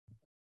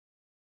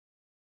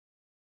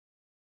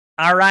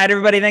All right,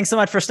 everybody. Thanks so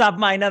much for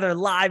stopping by another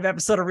live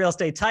episode of Real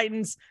Estate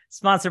Titans,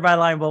 sponsored by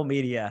Lionbolt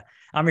Media.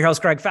 I'm your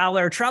host, Greg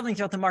Fowler, traveling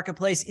throughout the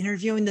marketplace,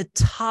 interviewing the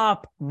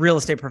top real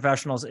estate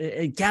professionals,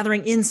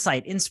 gathering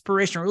insight,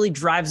 inspiration, really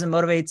drives and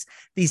motivates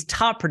these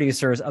top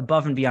producers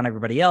above and beyond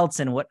everybody else,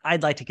 and what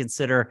I'd like to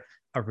consider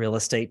a real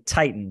estate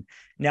titan.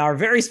 Now, our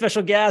very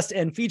special guest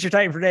and feature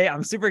titan for today,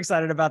 I'm super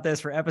excited about this,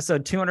 for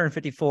episode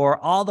 254,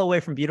 all the way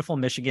from beautiful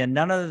Michigan,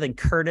 none other than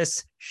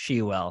Curtis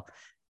Shewell.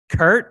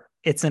 Kurt,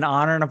 it's an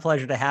honor and a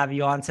pleasure to have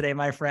you on today,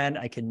 my friend.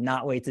 I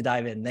cannot wait to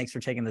dive in. Thanks for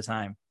taking the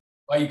time.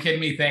 Well, you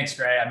kidding me? Thanks,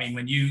 Greg. I mean,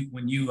 when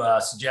you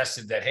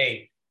suggested that,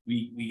 hey,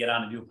 we get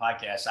on to do a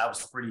podcast, I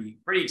was pretty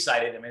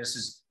excited. I mean, this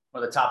is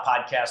one of the top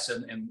podcasts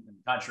in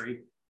the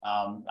country.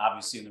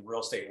 Obviously, in the real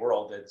estate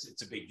world,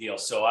 it's a big deal.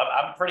 So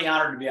I'm pretty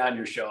honored to be on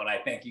your show, and I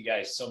thank you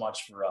guys so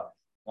much for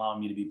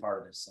allowing me to be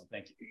part of this. So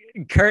thank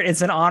you, Kurt.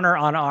 It's an honor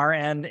on our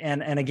end,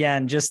 and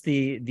again, just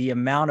the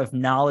amount of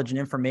knowledge and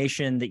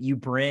information that you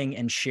bring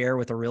and share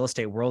with the real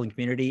estate world and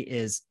community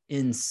is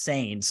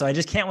insane. So I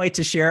just can't wait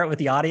to share it with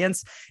the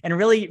audience and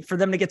really for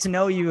them to get to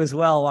know you as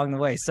well along the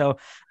way. So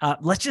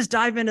let's just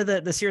dive into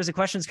the series of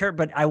questions, Kurt.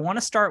 But I want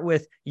to start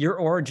with your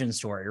origin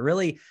story.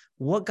 Really,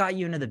 what got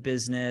you into the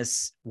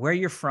business, where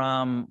you're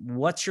from,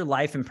 what's your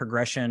life and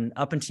progression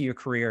up into your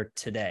career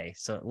today?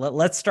 So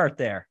let's start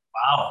there.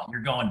 Wow,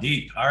 you're going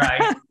deep. All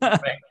right.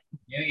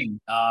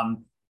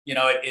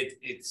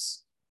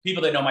 It's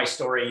people that know my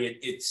story.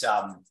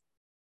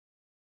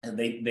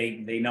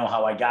 They know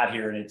how I got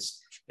here, and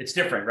it's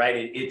different,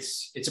 right?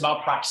 It's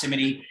about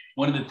proximity.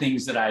 One of the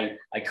things that I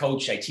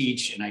coach, I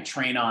teach, and I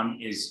train on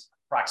is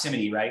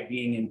proximity, right?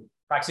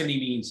 Proximity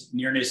means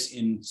nearness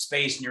in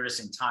space,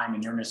 nearness in time,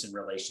 and nearness in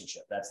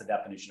relationship. That's the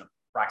definition of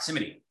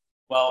proximity.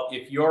 Well,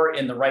 if you're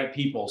in the right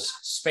people's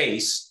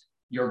space,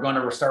 you're going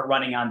to start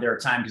running on their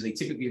time, because they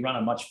typically run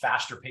a much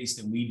faster pace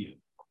than we do.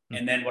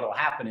 And then what will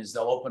happen is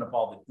they'll open up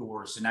all the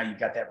doors. So now you've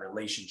got that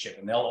relationship,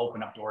 and they'll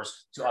open up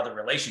doors to other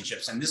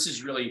relationships. And this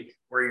is really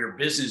where your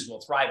business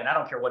will thrive. And I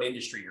don't care what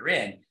industry you're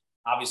in.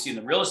 Obviously, in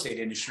the real estate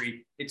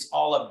industry, it's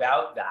all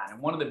about that. And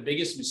one of the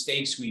biggest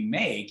mistakes we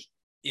make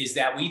is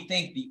that we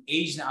think the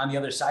agent on the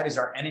other side is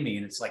our enemy.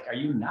 And it's like, are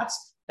you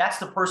nuts? That's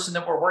the person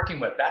that we're working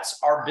with. That's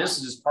our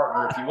business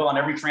partner, if you will, on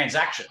every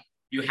transaction.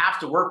 You have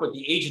to work with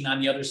the agent on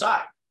the other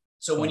side.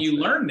 So when you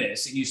learn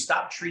this and you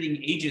stop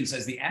treating agents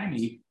as the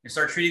enemy and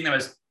start treating them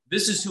as,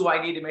 this is who I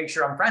need to make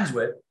sure I'm friends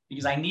with,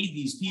 because I need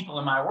these people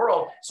in my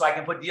world so I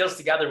can put deals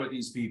together with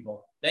these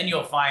people, then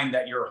you'll find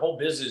that your whole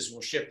business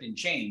will shift and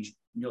change,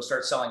 and you'll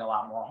start selling a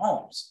lot more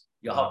homes.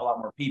 You'll help a lot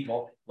more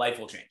people. Life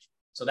will change.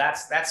 So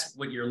that's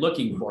what you're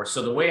looking for.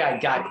 So the way I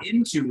got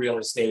into real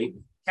estate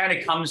kind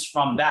of comes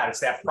from that. It's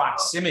that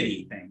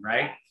proximity thing,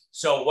 right?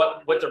 So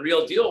what the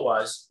real deal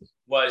was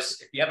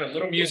if you have a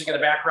little music in the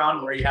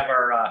background where you have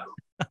our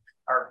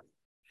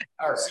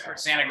Secret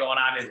Santa going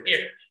on in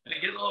here, and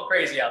it gets a little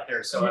crazy out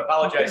there. So I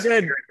apologize.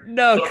 Good.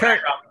 No, Kurt,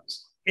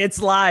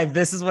 it's live.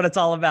 This is what it's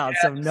all about.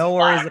 Yeah, so no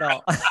worries at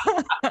all.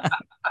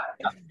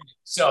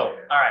 So,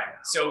 all right.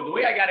 So the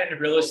way I got into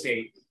real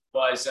estate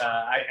was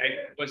I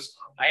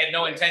had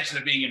no intention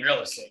of being in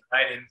real estate,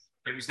 right? And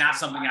it was not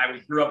something I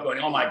grew up going,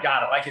 oh my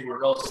God, if I could be a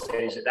real estate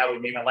agent, that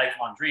would be my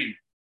lifelong dream.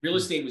 Real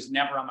estate was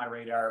never on my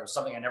radar. It was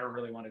something I never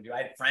really wanted to do.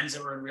 I had friends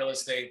that were in real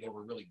estate. They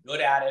were really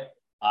good at it.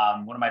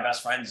 One of my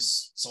best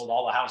friends sold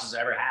all the houses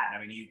I ever had.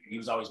 I mean, he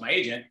was always my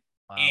agent.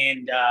 Wow.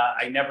 And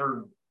I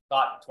never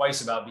thought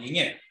twice about being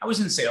in it. I was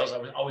in sales. I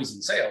was always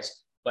in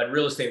sales, but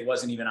real estate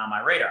wasn't even on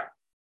my radar.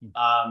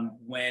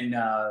 When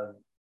I'm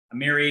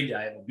married,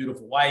 I have a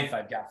beautiful wife.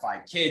 I've got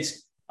 5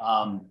 kids.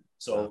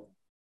 So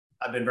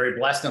I've been very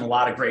blessed in a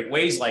lot of great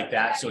ways like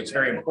that. So it's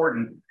very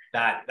important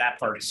that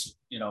part's,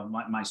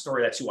 my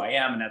story, that's who I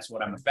am, and that's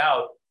what I'm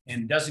about.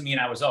 And it doesn't mean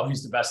I was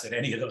always the best at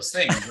any of those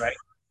things, right?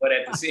 But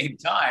at the same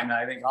time,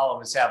 I think all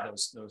of us have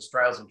those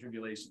trials and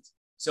tribulations.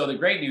 So the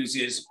great news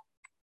is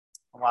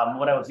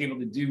what I was able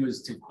to do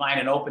is to find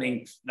an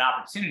opening, an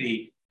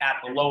opportunity at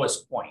the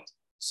lowest point.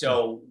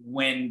 So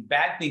when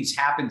bad things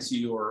happen to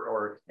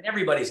you, and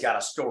everybody's got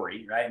a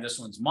story, right? And this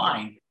one's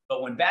mine.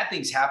 But when bad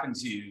things happen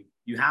to you,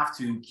 you have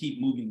to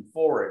keep moving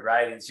forward,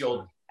 right? It's the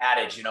old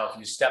adage, if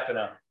you step in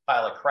a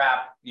pile of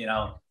crap, you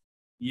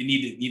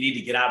need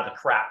to get out of the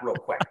crap real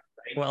quick.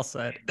 Right? Well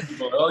said.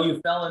 People,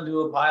 you fell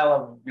into a pile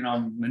of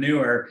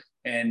manure,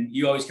 and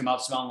you always come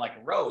out smelling like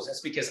a rose.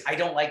 That's because I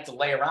don't like to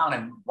lay around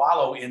and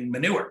wallow in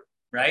manure,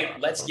 right?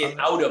 Let's get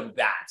out of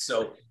that.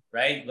 So,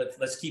 right,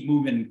 let's keep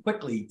moving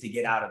quickly to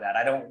get out of that.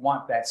 I don't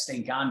want that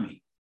stink on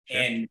me.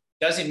 Sure. And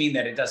doesn't mean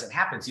that it doesn't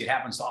happen to you. It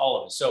happens to all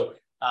of us. So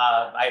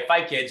I have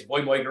 5 kids,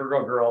 boy,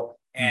 girl.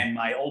 And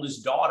my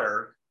oldest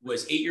daughter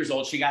was 8 years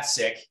old. She got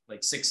sick,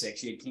 like sick.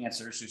 She had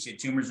cancer. So she had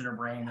tumors in her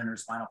brain and her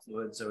spinal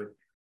fluid. So it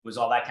was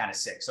all that kind of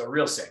sick. So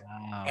real sick.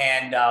 Wow.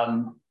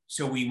 And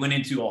so we went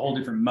into a whole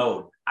different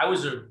mode. I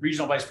was a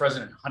regional vice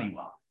president at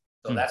Honeywell.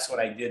 So that's what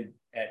I did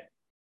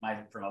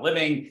for a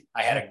living.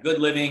 I had a good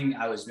living.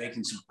 I was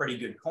making some pretty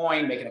good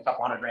coin, making a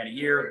couple $100,000 a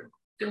year,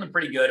 feeling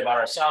pretty good about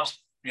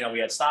ourselves. We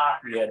had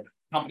stock, we had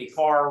company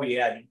car. We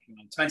had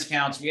expense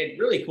accounts. We had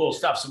really cool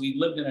stuff. So we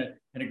lived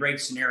in a great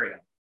scenario.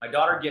 My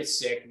daughter gets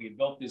sick. We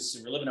built this.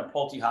 We live in a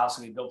Pulte house,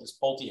 and we built this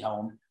Pulte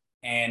home.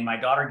 And my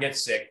daughter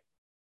gets sick,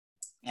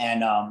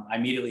 and I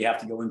immediately have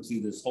to go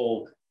into this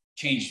whole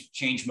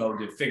change mode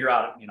to figure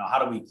out,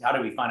 how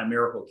do we find a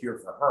miracle cure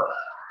for her?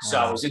 So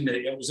I was in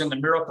the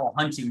miracle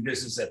hunting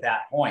business at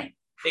that point.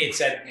 They had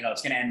said,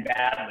 it's going to end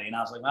badly, and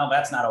I was like, well,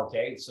 that's not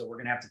okay. So we're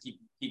going to have to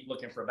keep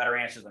looking for a better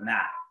answer than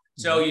that.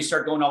 So you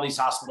start going to all these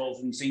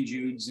hospitals in St.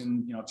 Jude's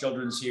and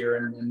Children's here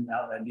in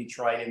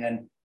Detroit, and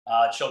then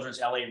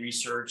Children's LA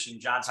Research and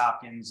Johns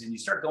Hopkins, and you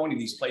start going to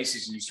these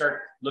places and you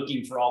start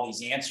looking for all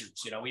these answers.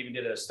 We even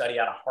did a study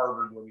out of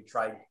Harvard where we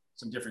tried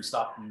some different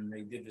stuff, and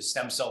they did the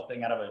stem cell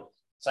thing out of a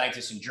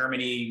scientist in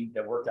Germany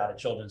that worked out of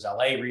Children's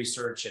LA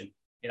Research, and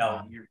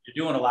you're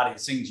doing a lot of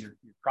these things. You're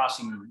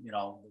crossing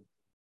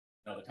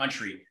the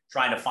country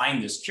trying to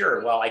find this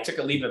cure. Well, I took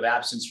a leave of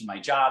absence from my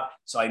job,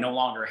 so I no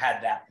longer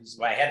had that.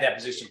 I had that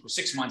position for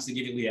 6 months. They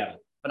give you a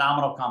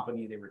phenomenal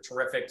company. They were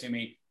terrific to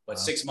me, but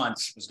 6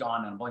 months was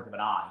gone in a blink of an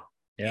eye.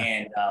 Yeah.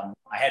 And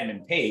I hadn't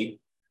been paid.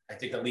 I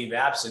took a leave of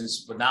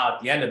absence, but now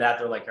at the end of that,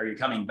 they're like, "Are you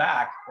coming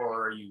back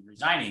or are you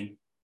resigning?"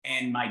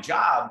 And my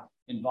job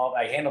involved,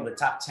 I handled the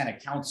top 10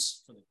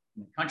 accounts in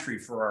the country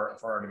for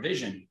our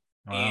division.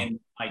 Wow. And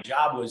my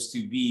job was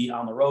to be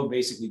on the road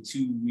basically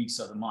 2 weeks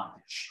of the month.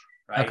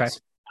 Right. Okay. So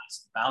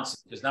bouncing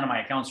because none of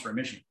my accounts were in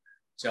Michigan.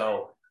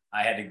 So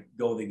I had to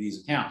go to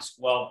these accounts.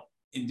 Well,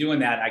 in doing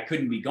that, I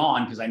couldn't be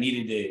gone because I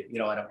needed to,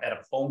 at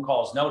a phone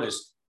call's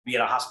notice, be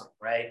at a hospital.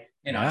 Right.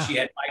 She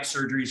had 5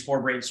 surgeries,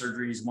 4 brain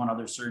surgeries, 1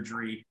 other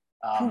surgery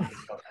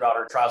throughout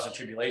her trials and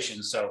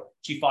tribulations. So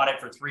she fought it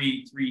for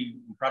three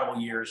incredible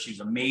years.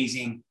 She's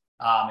amazing.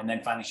 And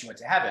then finally she went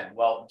to heaven.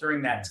 Well,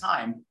 during that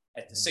time,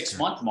 at the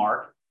 6-month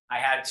mark, I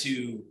had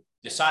to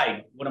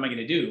decide, what am I going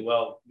to do?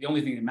 Well, the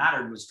only thing that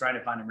mattered was trying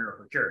to find a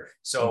miracle cure.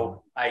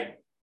 So I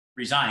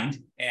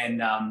resigned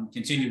and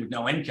continued with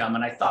no income.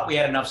 And I thought we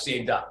had enough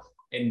saved up.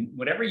 And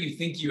whatever you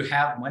think you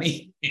have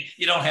money,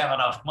 you don't have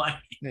enough money.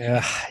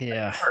 Yeah.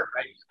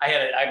 Right? I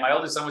had my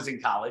oldest son was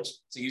in college.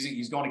 So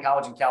he's going to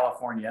college in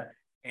California.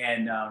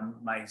 And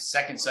my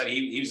second son,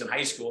 he was in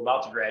high school,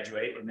 about to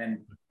graduate. And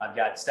then I've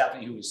got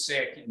Stephanie, who was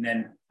sick. And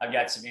then I've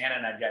got Savannah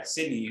and I've got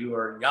Sydney, who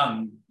are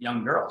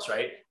young girls,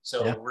 right?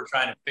 So we're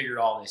trying to figure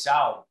all this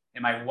out.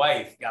 And my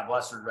wife, God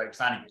bless her, right,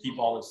 trying to keep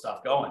all this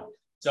stuff going.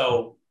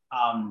 So,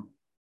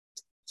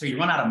 so you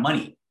run out of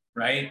money,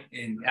 right?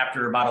 And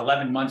after about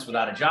 11 months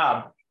without a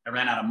job, I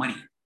ran out of money.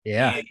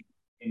 Yeah.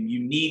 And you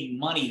need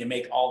money to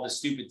make all the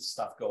stupid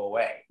stuff go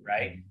away,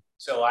 right?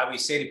 So I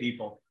always say to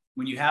people,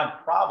 when you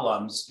have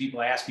problems,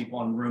 I ask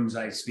people in rooms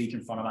I speak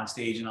in front of on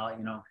stage, and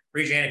I'll,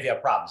 raise your hand if you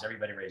have problems.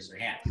 Everybody raises their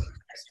hand. I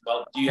say,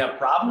 well, do you have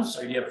problems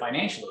or do you have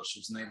financial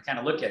issues? And they kind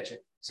of look at you.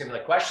 So the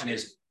question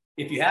is,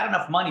 if you had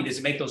enough money, does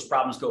it make those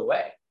problems go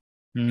away?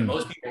 And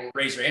most people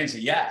raise their hand and say,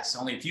 yes.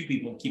 Only a few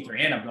people keep their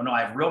hand up and go, no,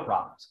 I have real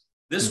problems.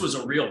 This was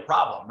a real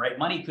problem, right?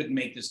 Money couldn't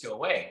make this go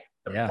away.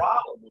 The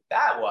problem with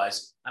that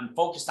was I'm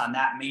focused on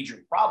that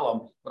major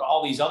problem, but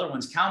all these other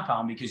ones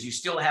compound because you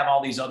still have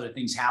all these other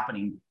things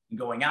happening and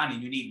going on,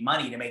 and you need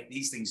money to make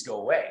these things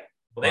go away.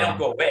 Well, they don't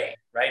go away,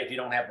 right? If you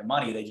don't have the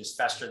money, they just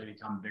fester, they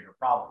become bigger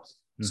problems.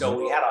 So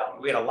we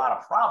had a lot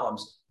of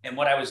problems. And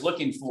what I was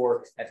looking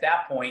for at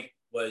that point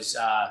was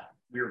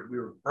we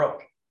were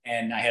broke,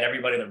 and I had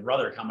everybody and their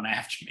brother coming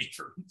after me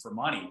for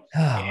money.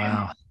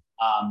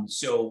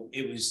 So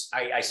it was,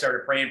 I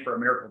started praying for a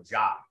miracle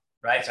job,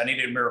 right? So I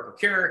needed a miracle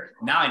cure.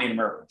 Now I need a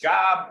miracle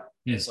job.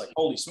 It's like,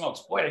 holy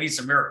smokes, boy, I need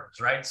some miracles,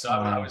 right? So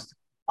I was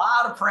a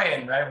lot of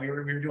praying, right? We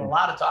were doing a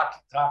lot of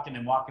talking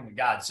and walking with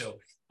God. So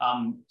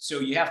so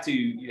you have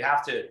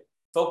to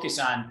focus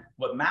on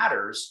what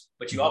matters,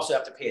 but you also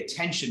have to pay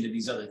attention to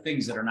these other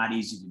things that are not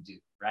easy to do,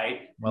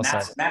 right? Well,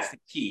 that's the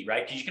key,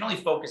 right? Because you can only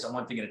focus on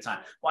one thing at a time.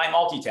 Well, I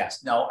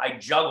multitask. No, I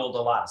juggled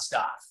a lot of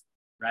stuff,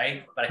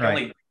 right? But I can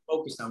only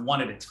focus on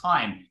one at a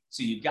time.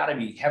 So you've got to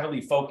be heavily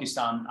focused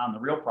on the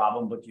real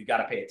problem, but you've got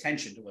to pay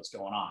attention to what's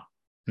going on.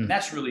 And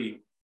that's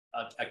really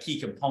a key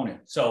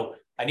component. So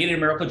I needed a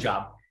miracle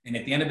job. And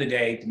at the end of the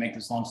day, to make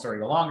this long story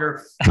go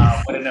longer,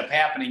 what ended up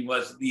happening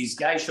was these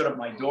guys showed up at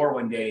my door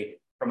one day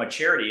from a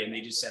charity, and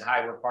they just said,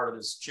 "Hi, we're part of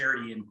this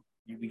charity, and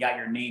we got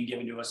your name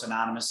given to us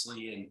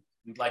anonymously, and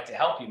we'd like to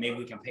help you. Maybe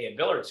we can pay a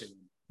bill or two."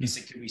 He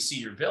said, "Could we see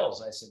your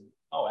bills?" I said,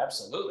 "Oh,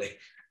 absolutely."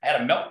 I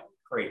had a milk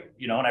crate,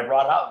 and I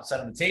brought it out and set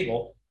it on the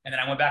table. And then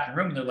I went back in the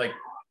room, and they're like,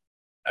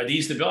 "Are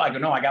these the bill?" I go,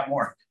 "No, I got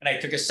more." And I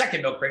took a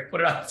second milk crate,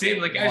 put it on the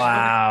table. Like,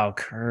 wow,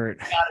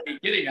 Kurt. You gotta be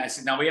kidding. I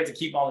said, "Now we have to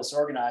keep all this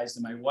organized."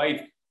 And my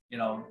wife,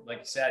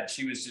 like I said,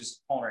 she was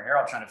just pulling her hair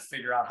out trying to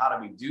figure out how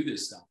do we do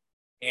this stuff.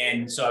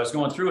 And so I was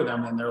going through with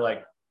them, and they're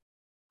like,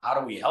 "How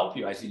do we help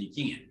you?" I said, "You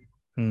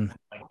can't."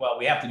 Like, "Well,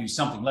 we have to do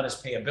something. Let us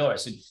pay a bill." I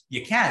said,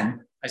 "You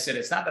can." I said,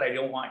 "It's not that I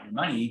don't want your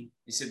money."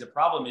 He said, "The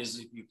problem is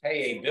if you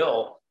pay a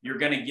bill, you're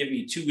going to give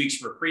me 2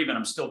 weeks reprieve, and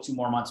I'm still 2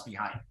 more months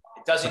behind.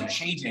 It doesn't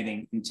change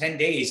anything. In 10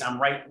 days,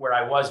 I'm right where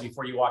I was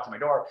before you walked in my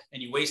door,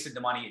 and you wasted the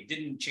money. It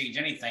didn't change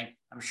anything.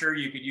 I'm sure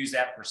you could use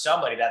that for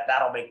somebody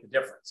that'll make the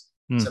difference."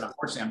 I said,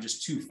 unfortunately, I'm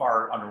just too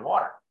far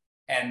underwater.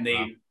 And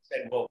they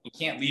said, well, we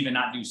can't leave and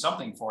not do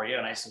something for you.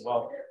 And I said,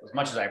 well, as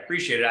much as I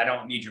appreciate it, I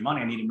don't need your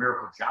money. I need a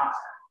miracle job.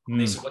 And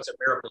they said, what's a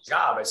miracle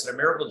job? I said, a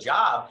miracle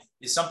job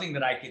is something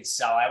that I could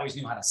sell. I always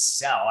knew how to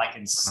sell. I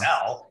can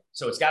sell.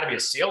 So it's got to be a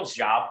sales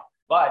job,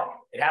 but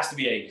it has to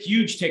be a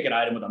huge ticket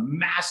item with a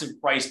massive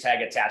price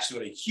tag attached to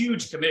it, a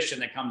huge commission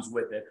that comes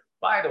with it.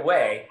 By the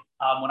way,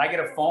 when I get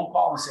a phone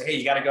call and say, hey,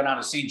 you got to go down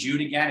to St.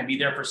 Jude again and be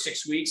there for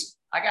 6 weeks,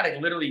 I got to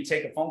literally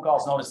take a phone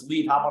call's notice,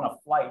 leave, hop on a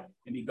flight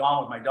and be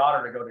gone with my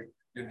daughter to go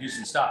to do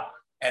some stuff.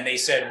 And they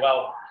said,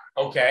 well,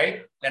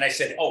 okay. Then I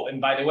said, oh,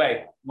 and by the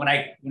way, when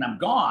I'm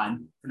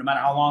gone, for no matter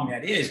how long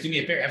that is, do me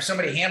a favor, have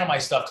somebody handle my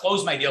stuff,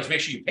 close my deals,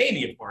 make sure you pay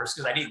me, of course,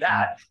 because I need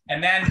that.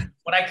 And then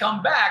when I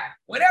come back,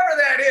 whenever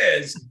that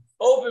is,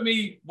 welcome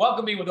me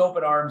with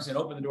open arms and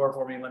open the door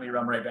for me and let me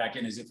run right back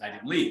in as if I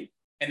didn't leave.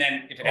 And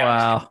then if it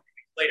happens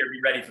later, be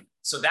ready for it.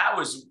 So that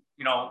was,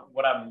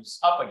 what I was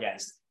up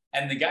against.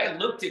 And the guy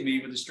looked at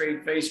me with a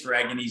straight face,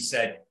 Greg, and he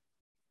said,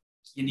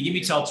 can you give me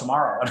till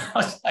tomorrow? And I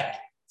was like,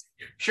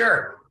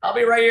 sure, I'll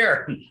be right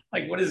here.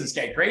 Like, what is this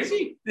guy,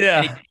 crazy?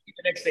 Yeah. And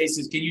the next day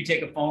says, can you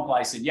take a phone call?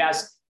 I said,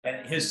 yes.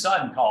 And his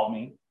son called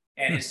me,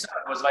 and his son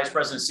was vice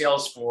president of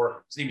sales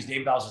his name is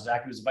Dave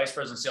Balzazak. He was vice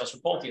president of sales for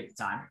Pulte at the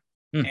time.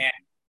 And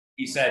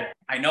he said,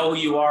 I know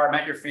who you are,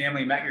 met your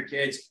family, met your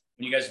kids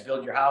when you guys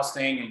build your house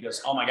thing. And he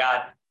goes, oh my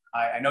God,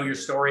 I know your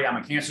story. I'm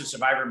a cancer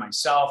survivor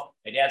myself.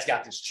 My dad's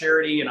got this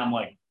charity. And I'm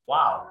like,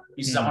 wow.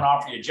 He says, I'm going to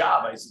offer you a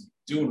job. I said,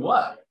 doing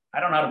what? I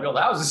don't know how to build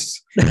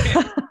houses. He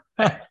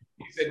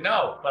said,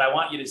 no, but I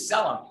want you to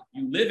sell them.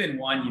 You live in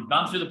one. You've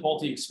gone through the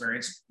Pulte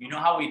experience. You know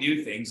how we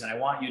do things. And I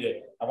want you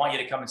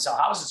to come and sell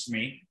houses for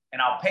me,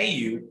 and I'll pay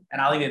you,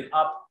 and I'll even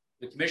up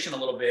the commission a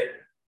little bit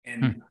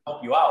and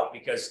help you out,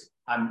 because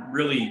I'm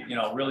really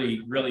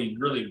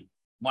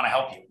want to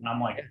help you. And I'm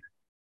like,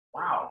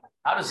 wow,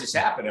 how does this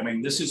happen? I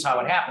mean, this is how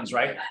it happens,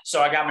 right?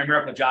 So I got my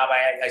miracle job.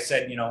 I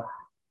said,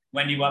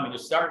 when do you want me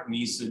to start? And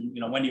he said,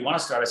 when do you want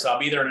to start? I said, I'll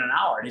be there in an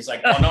hour. And he's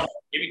like, oh, no,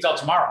 give me till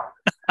tomorrow.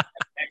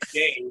 Next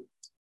day,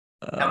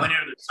 I went in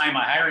to sign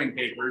my hiring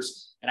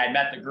papers, and I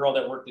met the girl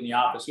that worked in the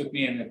office with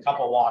me, and a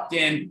couple walked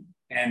in,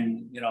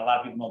 and, a lot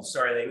of people know the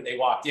story. They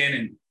walked in,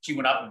 and she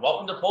went up and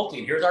welcome to Pulte,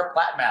 and here's our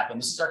plat map, and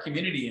this is our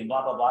community, and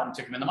blah, blah, blah, and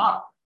took them in the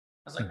model.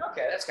 I was like,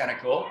 okay, that's kind of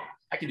cool.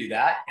 I can do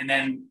that. And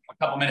then a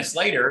couple minutes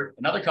later,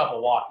 another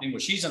couple walked in. Well,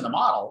 she's in the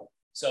model.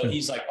 So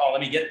he's like, oh,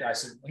 let me get there. I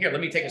said, well, here,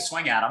 let me take a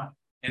swing at him.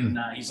 And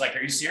he's like,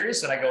 are you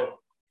serious? And I go,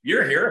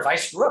 you're here. If I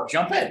screw up,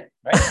 jump in.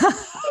 Right? So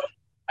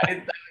I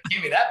didn't think it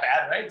gave me that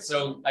bad. Right.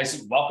 So I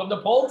said, welcome to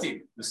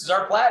Pulte. This is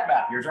our plat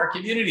map. Here's our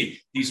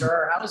community. These are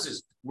our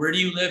houses. Where do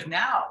you live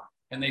now?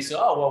 And they said,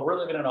 oh, well, we're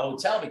living in a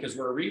hotel because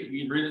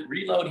we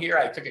reload here.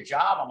 I took a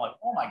job. I'm like,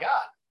 oh my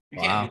God, you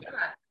can't do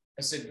that.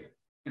 I said,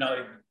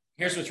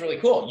 here's what's really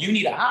cool. You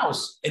need a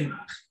house, and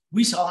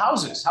we sell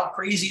houses. How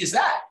crazy is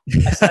that?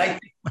 I said,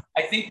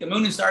 I think the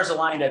moon and stars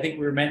aligned. I think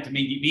we were meant to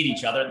meet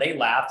each other. They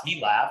laughed. He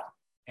laughed.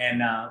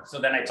 And so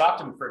then I talked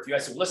to him for a few. I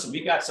said, listen,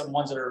 we've got some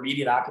ones that are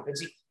immediate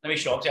occupancy. Let me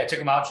show them. I took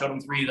them out, showed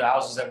them 3 of the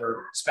houses that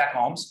were spec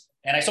homes,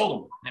 and I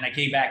sold them. And I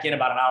came back in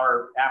about an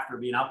hour after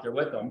being out there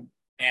with them.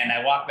 And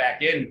I walked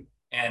back in,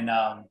 and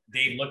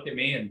Dave looked at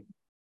me, and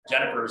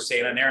Jennifer was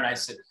standing there. And I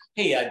said,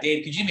 hey,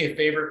 Dave, could you do me a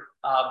favor?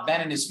 Ben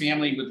and his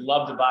family would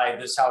love to buy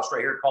this house right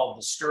here called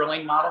the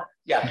Sterling model.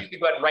 Yeah, if you could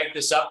go ahead and write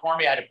this up for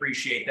me, I'd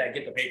appreciate that.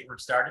 Get the paperwork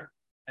started.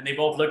 And they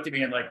both looked at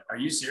me and like, are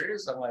you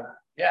serious? I'm like,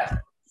 yeah.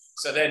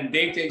 So then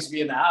Dave takes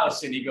me in the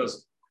house, and he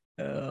goes,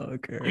 oh,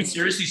 okay. You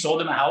seriously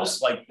sold him a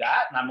house like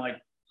that? And I'm like,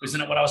 isn't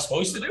it what I was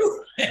supposed to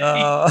do?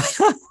 That's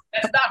not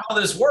how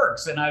this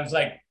works. And I was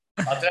like,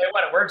 I'll tell you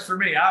what, it works for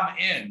me. I'm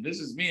in. This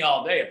is me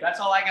all day. If that's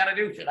all I got to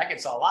do, shit, I can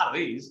sell a lot of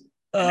these.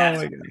 And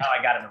that's how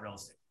I got into real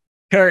estate.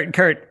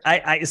 Kurt,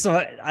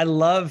 I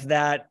love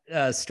that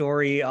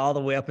story all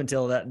the way up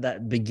until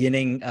that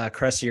beginning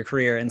crest of your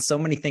career, and so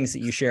many things that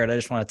you shared. I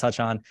just want to touch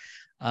on.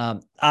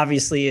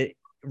 Obviously,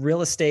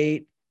 real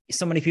estate.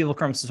 So many people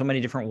come from so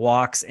many different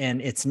walks,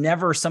 and it's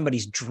never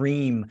somebody's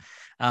dream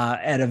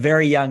at a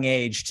very young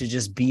age to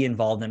just be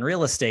involved in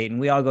real estate. And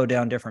we all go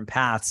down different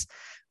paths.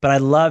 But I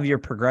love your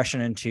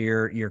progression into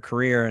your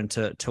career and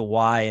to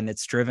why, and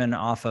it's driven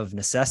off of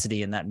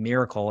necessity and that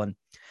miracle. And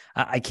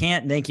I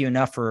can't thank you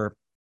enough for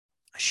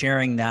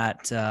sharing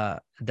that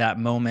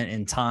moment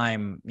in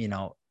time,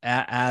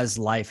 as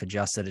life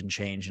adjusted and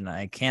changed. And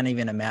I can't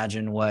even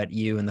imagine what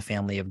you and the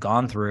family have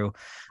gone through,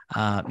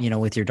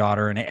 with your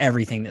daughter and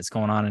everything that's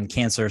going on. And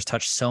cancer has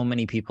touched so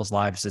many people's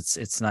lives.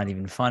 It's not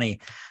even funny.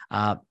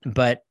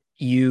 But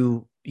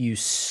you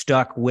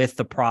stuck with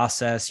the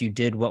process. You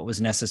did what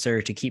was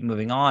necessary to keep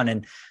moving on.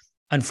 And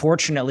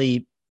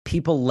unfortunately,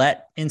 people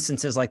let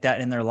instances like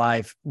that in their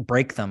life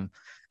break them.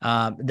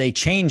 They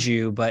change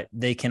you, but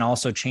they can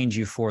also change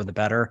you for the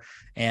better.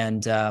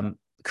 And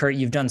Kurt,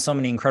 you've done so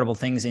many incredible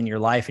things in your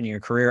life and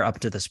your career up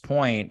to this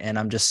point, and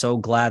I'm just so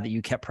glad that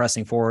you kept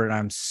pressing forward. And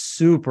I'm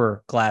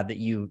super glad that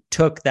you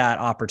took that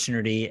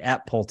opportunity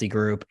at Pulte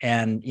Group,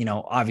 and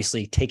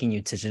obviously taking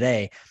you to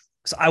today.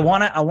 So I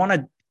want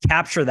to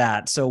capture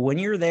that. So when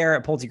you're there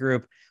at Pulte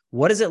Group,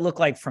 What does it look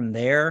like from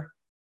there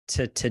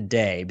to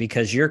today?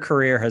 Because your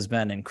career has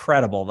been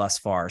incredible thus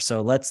far.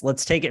 So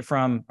let's take it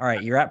from, all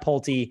right, you're at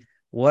Pulte.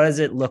 What does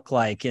it look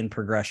like in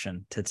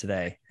progression to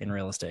today in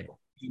real estate?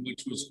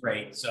 Which was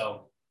great.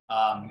 So,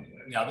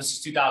 this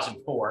is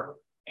 2004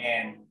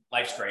 and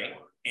life's great.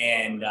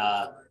 And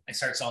I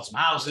started selling some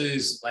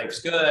houses.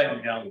 Life's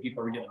good.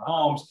 People are getting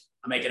homes.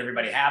 I'm making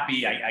everybody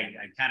happy. I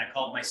kind of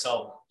called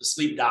myself the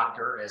sleep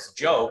doctor as a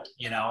joke,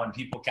 and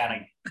people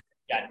kind of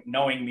got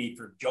knowing me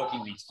for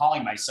jokingly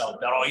calling myself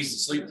that, oh, he's the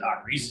sleep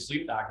doctor. He's the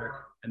sleep doctor.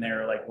 And they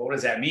were like, well, what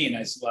does that mean?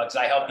 I said, well, because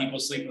I help people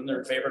sleep in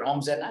their favorite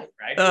homes at night,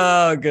 right?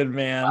 Oh, good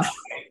man.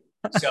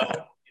 So,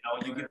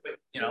 you can put,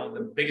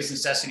 the biggest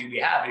necessity we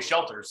have is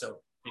shelter. So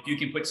if you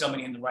can put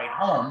somebody in the right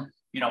home,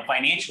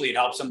 financially it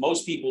helps them.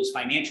 Most people's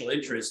financial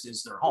interest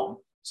is their home.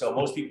 So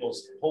most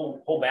people's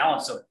whole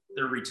balance of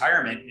their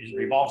retirement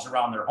revolves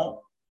around their home.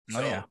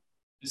 So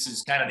this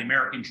is kind of the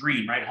American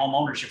dream, right? Home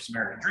ownership's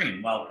American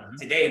dream. Well,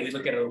 today we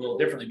look at it a little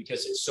differently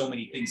because there's so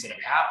many things that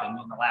have happened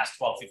in the last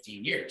 12,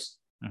 15 years.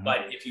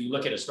 But if you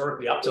look at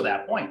historically up to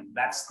that point,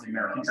 that's the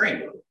American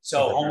dream.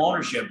 So home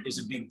ownership is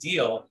a big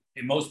deal.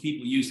 And most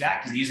people use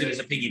that because they use it as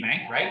a piggy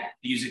bank, right?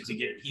 They use it to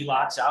get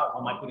HELOCs out,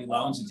 home equity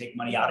loans, and take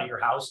money out of your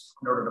house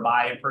in order to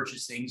buy and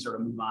purchase things or to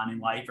move on in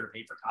life or to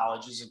pay for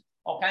colleges and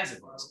all kinds of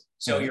things.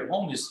 So your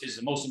home is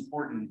the most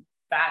important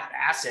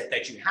asset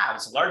that you have.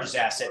 It's the largest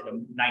asset that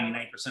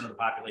 99% of the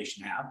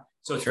population have.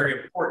 So it's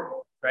very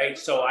important, right?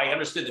 So I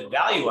understood the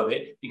value of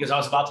it because I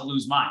was about to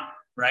lose mine,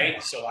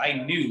 right? So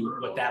I knew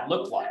what that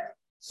looked like.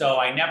 So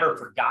I never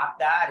forgot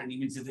that. And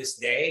even to this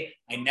day,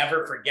 I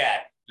never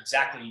forget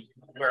exactly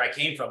where I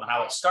came from and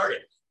how it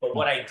started. But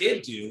what I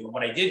did do,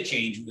 what I did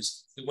change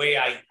was the way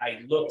I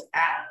looked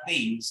at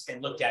things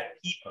and looked at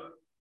people.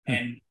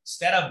 And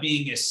instead of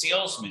being a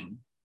salesman,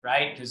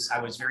 right? Because I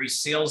was very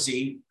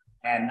salesy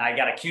and I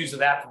got accused of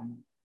that from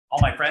all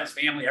my friends,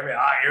 family, everybody.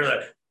 You're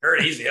the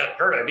Kurt, he's the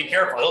Kurt, be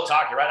careful. He'll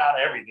talk you right out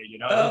of everything,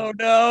 Oh,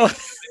 no.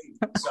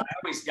 So I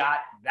always got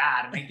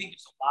that. And I think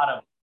there's a lot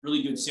of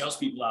really good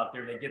salespeople out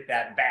there that get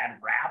that bad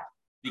rap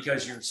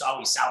because you're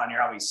always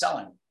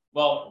selling.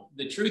 Well,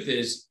 the truth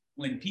is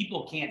when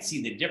people can't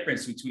see the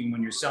difference between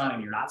when you're selling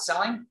and you're not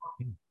selling,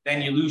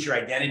 then you lose your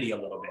identity a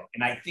little bit.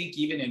 And I think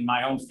even in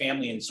my own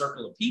family and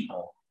circle of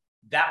people,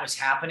 that was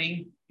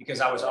happening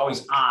because I was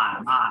always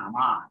I'm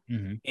on.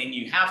 And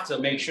you have to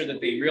make sure that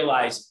they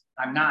realize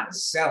I'm not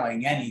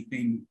selling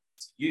anything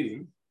to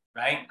you,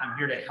 right? I'm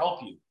here to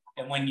help you.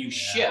 And when you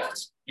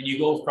shift and you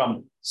go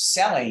from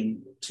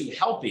selling to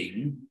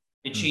helping,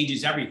 it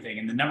changes everything.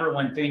 And the number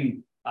one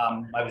thing,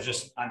 I was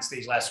just on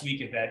stage last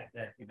week at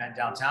that event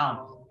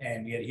downtown,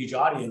 and we had a huge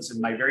audience.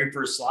 And my very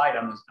first slide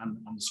on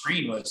the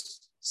screen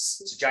was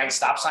it's a giant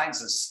stop sign. It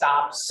says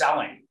stop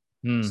selling,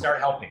 start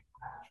helping.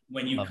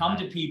 When you come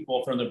to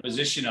people from the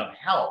position of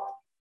help,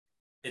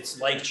 it's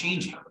life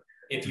changing.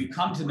 If you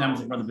come to them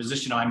from the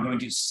position of I'm going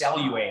to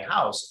sell you a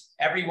house,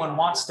 everyone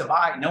wants to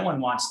buy. No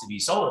one wants to be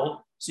sold.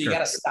 So you got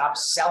to stop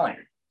selling.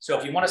 So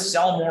if you want to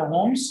sell more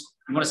homes,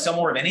 you want to sell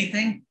more of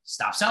anything,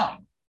 stop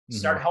selling.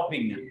 Start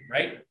helping them,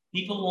 right?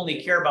 People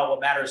only care about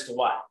what matters to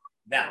what?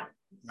 Them,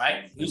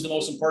 right? Who's the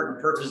most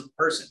important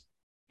person?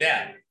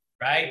 Them,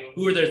 right?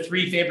 Who are their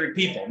three favorite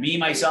people? Me,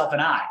 myself, and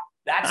I.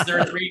 That's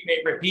their three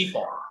favorite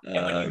people.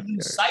 And when you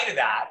lose sight of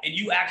that and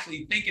you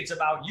actually think it's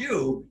about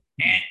you,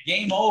 and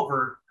game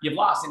over, you've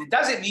lost. And it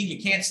doesn't mean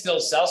you can't still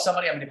sell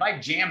somebody. I mean, if I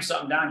jam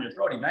something down your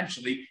throat,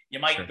 eventually you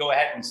might go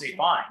ahead and say,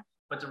 fine.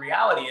 But the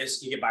reality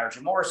is you get buyer's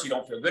remorse. You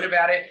don't feel good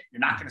about it. You're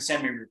not going to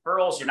send me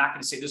referrals. You're not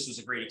going to say this was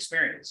a great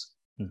experience.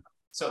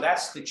 So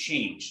that's the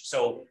change.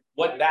 So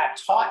what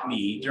that taught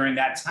me during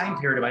that time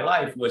period of my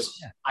life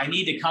was I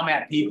need to come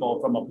at people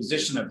from a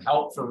position of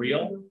help for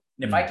real.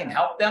 And if I can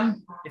help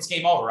them, it's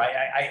game over.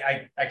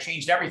 I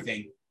changed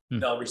everything.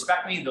 They'll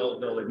respect me.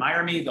 They'll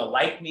admire me. They'll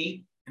like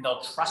me. And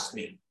they'll trust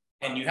me.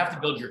 And you have to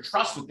build your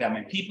trust with them.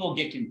 And people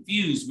get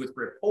confused with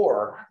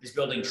rapport is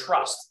building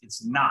trust.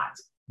 It's not,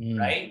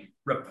 right?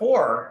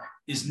 Rapport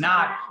is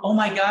not, oh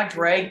my God,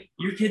 Greg,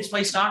 your kids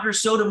play soccer,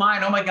 so do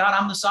mine. Oh my God,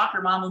 I'm the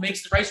soccer mom who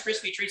makes the Rice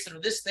Krispie treats that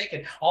are this thick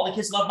and all the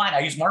kids love mine. I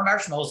use more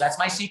marshmallows. That's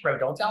my secret.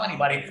 Don't tell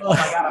anybody. Oh my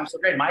God, I'm so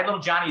great. My little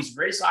Johnny's the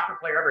greatest soccer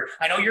player ever.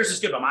 I know yours is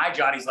good, but my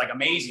Johnny's like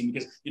amazing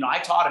because, I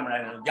taught him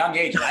at a young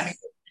age and I make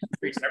the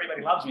treats and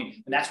everybody loves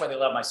me. And that's why they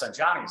love my son,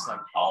 Johnny. It's like,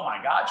 oh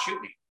my God,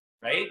 shoot me.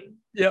 Right?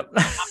 Yep.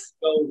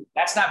 So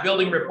that's not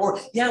building rapport.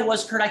 Yeah, it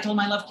was, Kurt. I told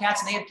them I love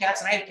cats and they have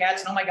cats and I have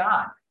cats. And oh my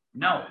God.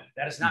 No,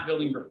 that is not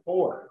building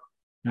rapport.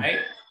 Right?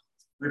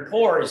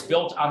 Rapport is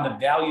built on the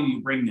value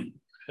you bring them.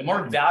 The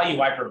more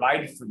value I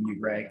provide from you,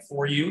 Greg,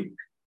 for you,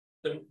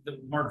 the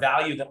more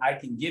value that I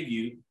can give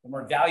you, the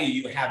more value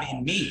you have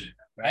in me.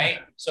 Right?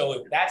 So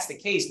if that's the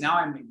case, now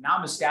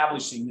I'm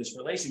establishing this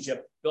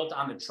relationship built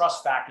on the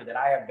trust factor that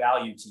I have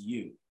value to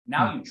you.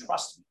 Now you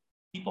trust me.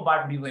 People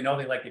buy from people they know,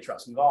 they like, they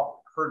trust. We've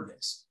all heard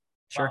this.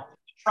 Sure. Well,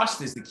 the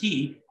trust is the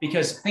key,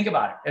 because think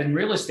about it. In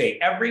real estate,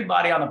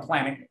 everybody on the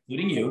planet,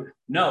 including you,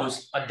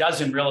 knows a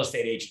dozen real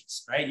estate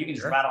agents, right? You can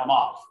just rattle them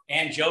off.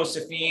 Aunt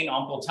Josephine,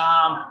 Uncle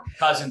Tom,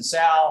 Cousin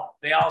Sal,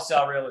 they all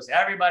sell real estate.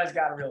 Everybody's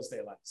got a real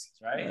estate license,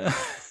 right?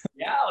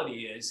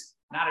 Reality is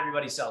not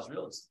everybody sells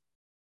real estate,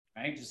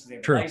 right? Just they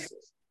have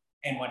license.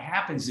 And what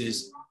happens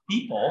is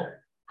people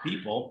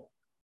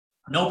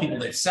know people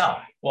that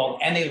sell. Well,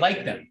 and they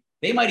like them.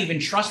 They might even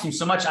trust them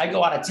so much. I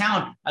go out of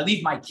town. I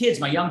leave my kids,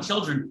 my young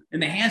children, in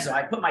the hands of.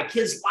 I put my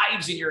kids'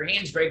 lives in your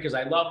hands, Greg, because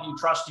I love you,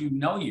 trust you,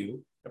 know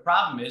you. The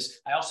problem is,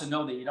 I also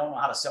know that you don't know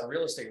how to sell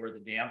real estate worth a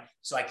damn.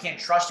 So I can't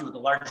trust you with the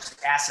largest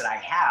asset I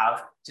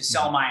have to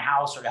sell my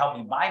house or to help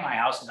you buy my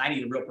house, because I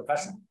need a real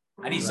professional.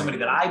 I need somebody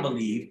that I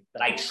believe,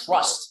 that I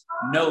trust,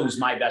 knows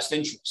my best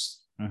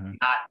interest. Not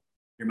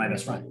you're my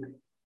best friend. Does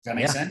that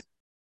make sense?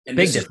 And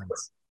big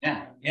difference.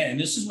 Yeah. And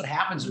this is what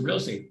happens in real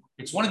estate.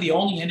 It's one of the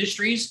only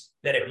industries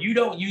that if you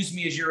don't use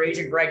me as your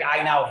agent, Greg,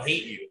 I now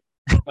hate you.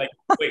 Like,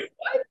 wait,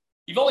 what?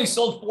 You've only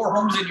sold 4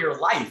 homes in your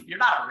life. You're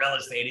not a real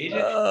estate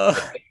agent. It's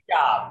a big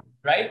job,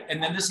 right?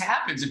 And then this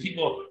happens, and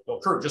people go,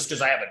 Kurt, just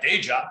because I have a day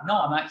job. No,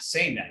 I'm not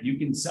saying that. You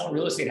can sell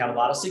real estate, have a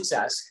lot of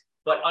success,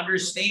 but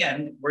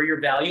understand where your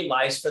value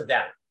lies for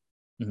them.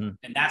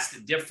 And that's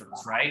the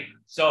difference, right?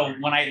 So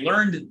when I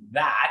learned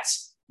that,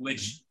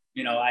 which,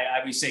 you know, I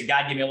always say,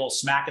 God gave me a little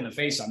smack in the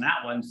face on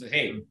that one. So,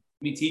 hey, let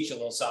me teach you a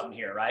little something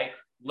here, right?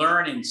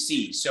 Learn and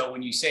see. So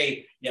when you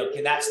say, you know,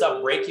 can that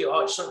stuff break you? Oh,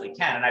 it certainly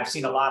can. And I've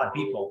seen a lot of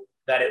people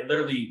that it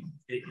literally,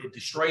 it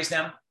destroys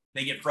them.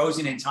 They get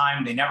frozen in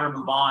time. They never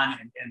move on.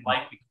 And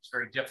life becomes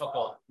very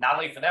difficult, not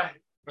only for them,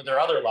 for their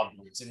other loved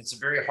ones. And it's a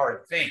very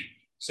hard thing.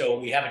 So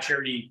we have a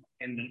charity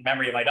in the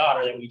memory of my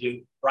daughter that we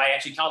do, where I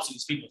actually counsel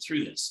these people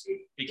through this,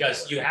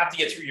 because you have to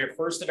get through your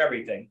first of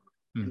everything.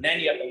 And then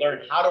you have to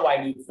learn, how do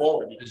I move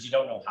forward? Because you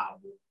don't know how,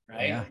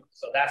 right? Yeah.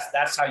 So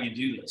that's how you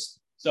do this.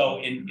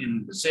 So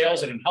in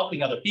sales and in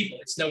helping other people,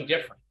 it's no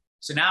different.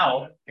 So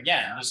now,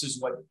 again, this is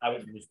what I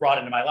was brought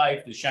into my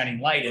life, the shining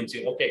light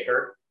into, okay,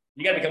 Kurt,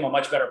 you got to become a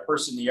much better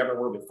person than you ever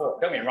were before.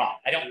 Don't get me wrong.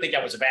 I don't think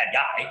I was a bad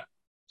guy.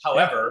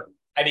 However,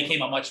 I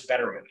became a much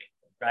better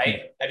guy,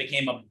 right? I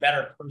became a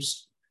better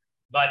person,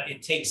 but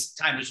it takes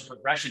time. There's a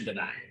progression to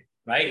that,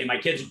 right? And my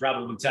kids would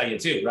probably tell you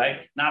too,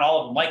 right? Not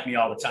all of them like me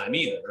all the time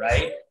either,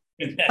 right?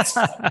 And that's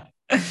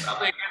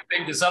probably a good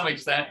thing to some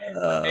extent.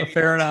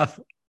 Fair enough.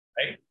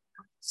 Right?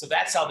 So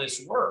that's how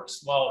this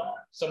works. Well,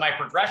 so my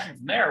progression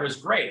from there was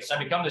great. So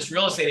I become this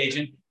real estate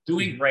agent,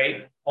 doing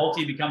great.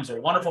 Pulte becomes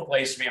a wonderful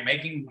place for me. I'm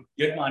making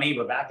good money.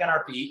 We're back on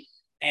our feet.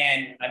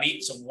 And I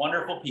meet some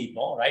wonderful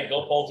people, right?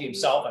 Bill Pulte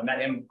himself, I met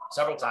him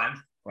several times.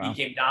 Wow.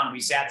 He came down, we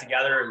sat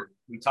together,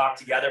 we talked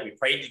together, we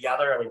prayed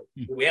together.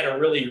 We had a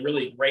really,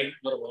 really great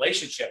little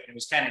relationship. It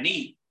was kind of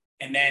neat.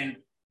 And then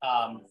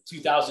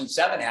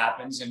 2007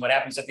 happens, and what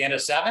happens at the end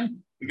of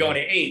 7? We go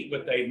into 8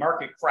 with a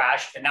market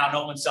crash, and now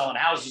no one's selling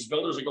houses.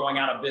 Builders are going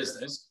out of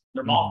business.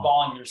 They're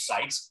mothballing their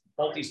sites.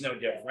 Pulte's no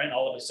different.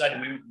 All of a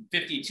sudden, we went from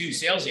 52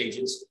 sales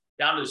agents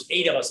down to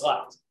 8 of us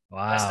left.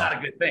 Wow. That's not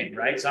a good thing,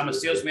 right? So I'm a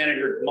sales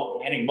manager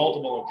managing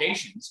multiple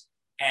locations,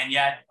 and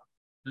yet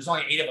there's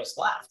only 8 of us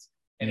left.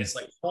 And it's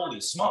like,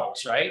 holy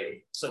smokes,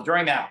 right? So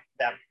during that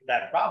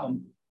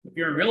problem, if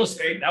you're in real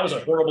estate, that was a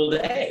horrible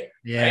day.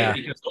 Yeah. Right?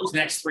 Because those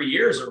next 3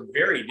 years are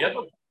very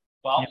difficult.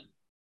 Well,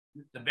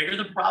 the bigger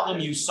the problem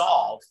you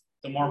solve,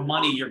 the more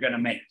money you're going to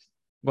make.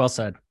 Well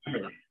said.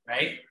 Remember that,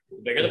 right?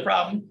 The bigger the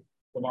problem,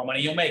 the more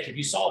money you'll make if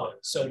you solve it.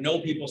 So know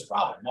people's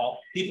problem. Well,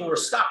 people were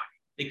stuck.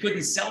 They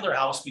couldn't sell their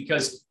house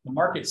because the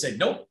market said,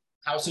 nope,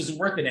 house isn't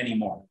worth it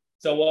anymore.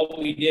 So what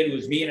we did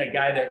was, me and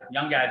a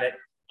young guy that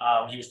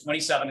he was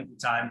 27 at the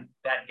time,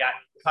 that got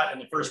cut in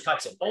the first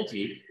cuts at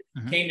Pulte,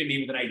 came to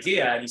me with an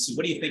idea, and he said,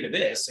 what do you think of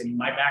this? And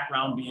my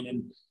background being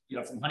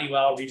in, from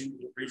Honeywell,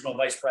 regional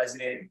vice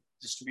president,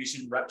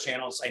 distribution rep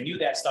channels, I knew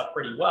that stuff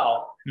pretty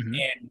well.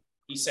 And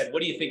he said,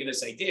 what do you think of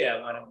this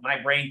idea? And my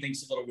brain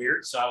thinks a little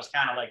weird. So I was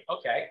kind of like,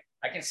 okay,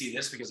 I can see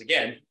this, because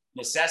again,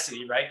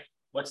 necessity, right?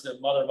 What's the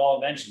mother of all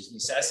inventions?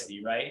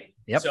 Necessity, right?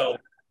 Yep. So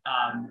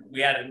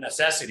we had a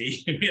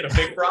necessity. We had a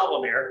big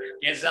problem here.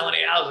 Can't sell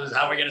any houses.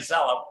 How are we going to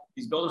sell them?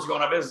 These builders are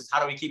going out of business.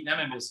 How do we keep them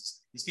in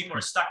business? These people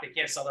are stuck. They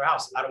can't sell their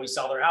house. How do we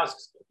sell their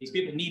houses? These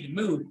people need to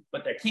move,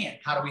 but they can't.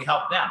 How do we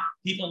help them?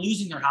 People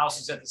losing their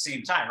houses at the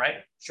same time, right?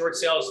 Short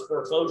sales,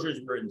 foreclosures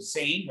were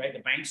insane, right? The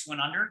banks went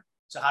under.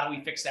 So how do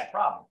we fix that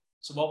problem?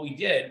 So what we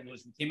did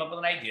was we came up with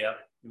an idea.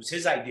 It was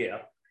his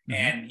idea.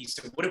 And he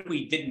said, what if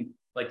we didn't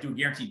do a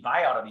guaranteed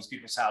buyout of these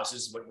people's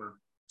houses, what were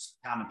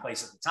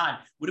commonplace at the time?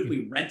 What if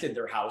we rented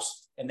their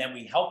house and then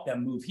we helped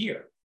them move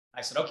here? I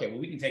said, okay, well,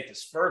 we can take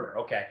this further.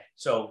 Okay.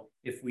 So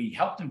if we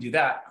help them do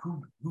that,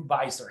 who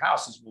buys their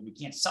houses? Well, we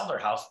can't sell their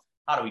house.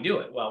 How do we do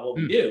it? Well, what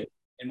we do,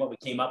 and what we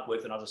came up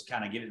with, and I'll just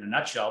kind of get it in a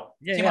nutshell,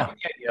 came up with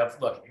the idea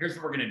of, look, here's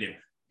what we're going to do.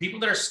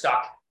 People that are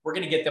stuck, we're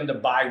going to get them to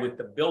buy with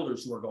the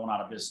builders who are going out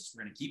of business.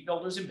 We're going to keep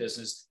builders in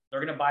business. They're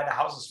going to buy the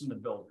houses from the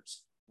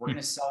builders. We're going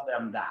to sell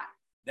them that.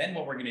 Then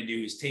what we're going to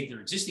do is take their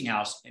existing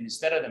house, and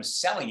instead of them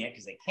selling it,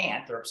 because they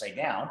can't, they're upside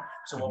down.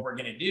 So what we're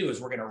going to do is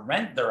we're going to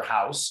rent their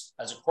house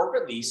as a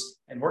corporate lease.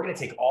 And we're going to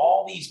take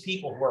all these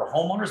people who are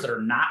homeowners that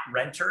are not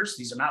renters.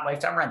 These are not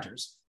lifetime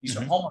renters. These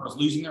are homeowners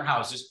losing their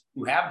houses,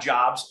 who have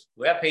jobs,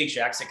 who have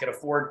paychecks. They could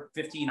afford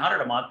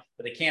 $1,500 a month,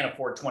 but they can't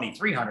afford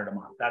 $2,300 a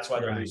month. That's why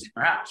they're losing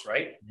their house,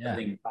 right? Yeah.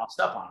 They bounced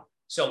up on them.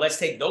 So let's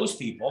take those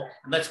people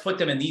and let's put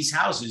them in these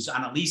houses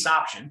on a lease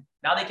option.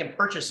 Now they can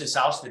purchase this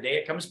house the day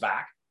it comes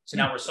back. So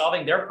now we're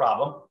solving their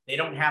problem. They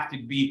don't have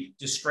to be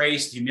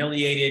disgraced,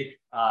 humiliated,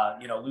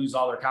 lose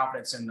all their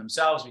confidence in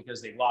themselves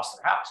because they've lost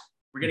their house.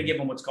 We're going to give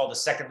them what's called a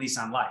second lease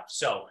on life.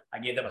 So I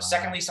gave them a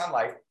second lease on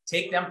life,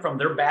 take them from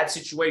their bad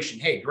situation.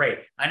 Hey, great.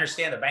 I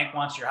understand the bank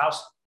wants your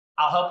house.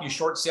 I'll help you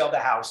short sale the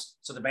house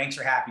so the banks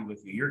are happy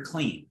with you. You're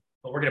clean.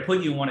 But we're going to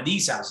put you in one of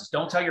these houses.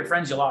 Don't tell your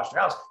friends you lost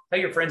your house. Tell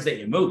your friends that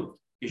you moved,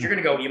 because you're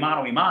going to go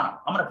imano.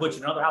 I'm going to put you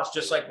in another house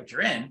just like what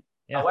you're in.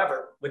 Yeah.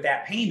 However, with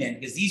that payment,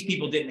 because these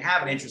people didn't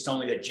have an interest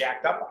only that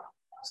jacked up on.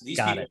 So these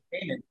people's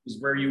payment is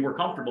where you were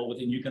comfortable with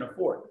and you can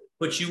afford.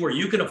 Put you where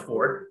you can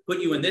afford, put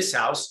you in this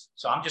house.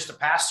 So I'm just a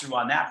pass-through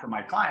on that for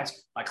my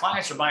clients. My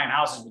clients are buying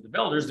houses with the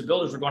builders. The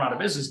builders are going out of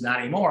business, not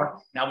anymore.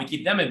 Now we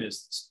keep them in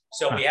business.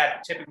 So we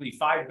had typically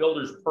 5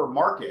 builders per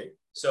market.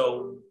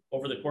 So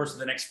over the course of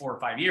the next 4 or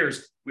 5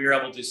 years, we were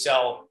able to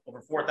sell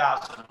over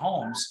 4,000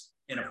 homes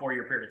in a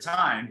 4-year period of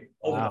time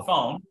over the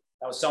phone.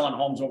 I was selling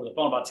homes over the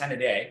phone, about 10 a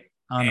day.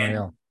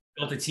 Unreal. And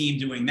built a team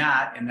doing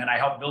that. And then I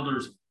helped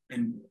builders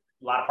in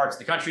a lot of parts of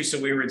the country. So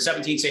we were in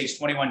 17 states,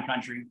 21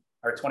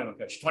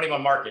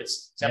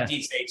 markets,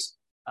 17 states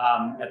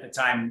at the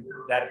time,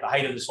 that at the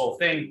height of this whole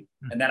thing.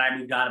 And then I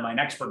moved on to my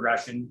next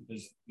progression,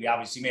 because we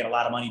obviously made a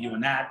lot of money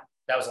doing that.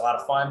 That was a lot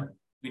of fun.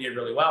 We did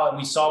really well. And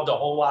we solved a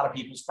whole lot of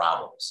people's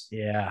problems.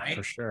 Yeah, right?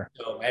 For sure.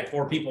 So I had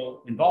 4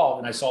 people involved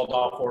and I solved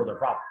all 4 of their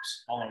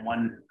problems all in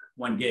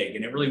one gig.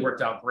 And it really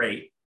worked out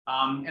great.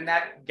 And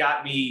that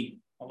got me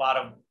a lot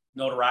of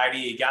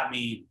notoriety. It got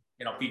me,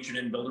 featured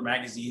in builder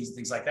magazines and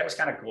things like that. It was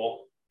kind of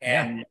cool.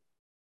 And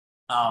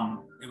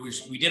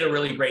we did a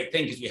really great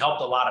thing because we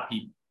helped a lot of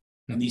people,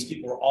 and these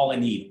people were all in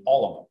need,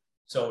 all of them.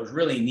 So it was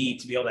really neat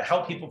to be able to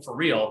help people for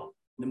real.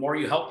 The more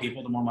you help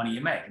people, the more money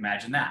you make.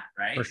 Imagine that,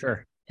 right? For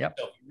sure. Yep.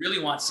 So if you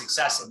really want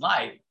success in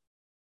life,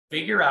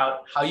 figure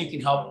out how you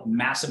can help a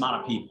mass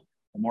amount of people.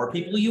 The more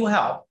people you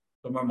help,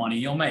 the more money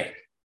you'll make.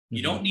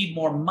 You don't need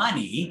more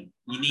money.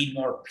 You need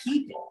more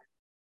people.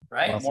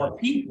 Right? Awesome. More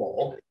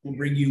people will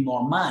bring you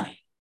more money.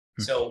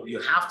 So you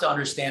have to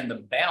understand the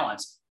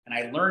balance. And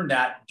I learned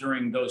that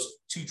during those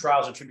 2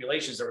 trials and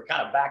tribulations that were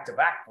kind of back to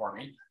back for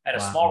me. I had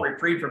a small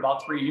reprieve for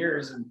about 3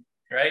 years, and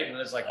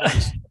it's like,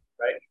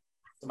 right?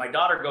 So my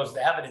daughter goes to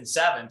heaven in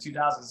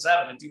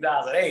 2007 and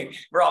 2008.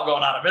 We're all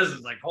going out of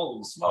business. Like,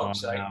 holy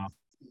smokes. A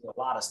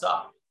lot of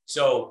stuff.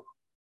 So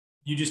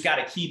you just got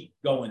to keep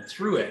going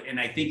through it. And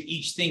I think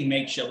each thing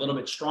makes you a little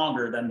bit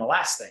stronger than the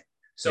last thing.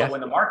 So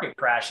when the market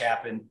crash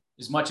happened,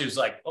 as much as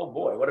like, oh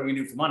boy, what do we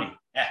do for money?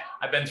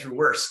 I've been through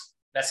worse.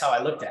 That's how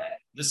I looked at it.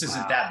 This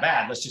isn't that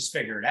bad. Let's just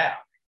figure it out.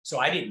 So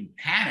I didn't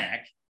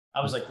panic.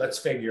 I was like, let's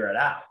figure it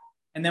out.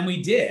 And then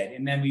we did.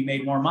 And then we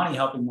made more money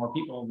helping more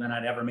people than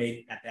I'd ever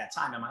made at that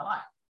time in my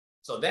life.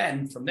 So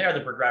then from there,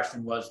 the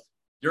progression was,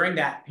 during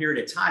that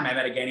period of time, I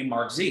met a guy named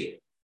Mark Z.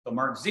 So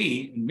Mark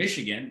Z in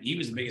Michigan, he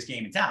was the biggest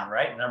game in town,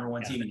 right? The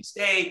 #1 team in the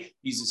state.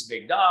 He's this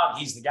big dog.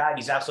 He's the guy.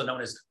 He's also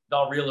known as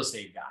the real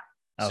estate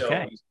guy.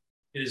 Okay. So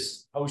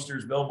his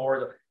posters,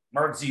 billboard,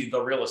 Mark Z,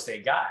 the real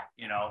estate guy,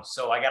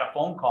 So I got a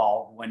phone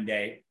call one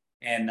day,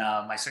 and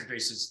my secretary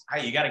says,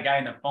 "Hey, you got a guy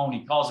on the phone.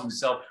 He calls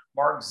himself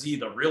Mark Z,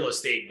 the real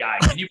estate guy.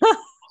 Can you call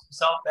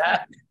himself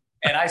that?"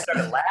 And I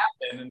started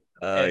laughing.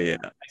 I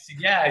said,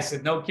 "Yeah." I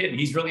said, "No kidding.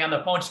 He's really on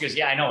the phone." She goes,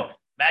 "Yeah, I know.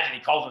 Imagine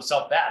he calls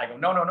himself that." I go,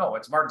 No.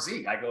 It's Mark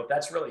Z. I go, "If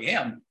that's really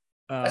him,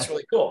 that's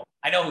really cool.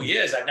 I know who he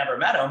is. I've never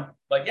met him,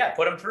 but yeah,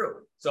 put him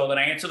through." So then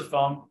I answer the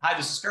phone. "Hi,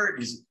 this is Kurt."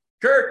 He says,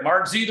 "Kurt,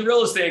 Mark Z, the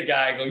real estate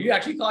guy." I go, "You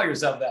actually call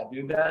yourself that,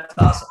 dude. That's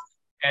awesome."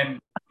 And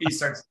he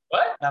starts,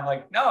 "What?" And I'm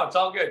like, "No, it's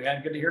all good,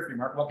 man. Good to hear from you,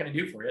 Mark. What can I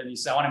do for you?" And he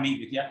said, "I want to meet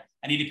with you.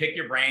 I need to pick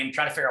your brain,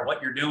 try to figure out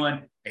what you're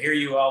doing. I hear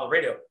you all the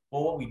radio."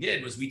 Well, what we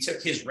did was we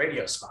took his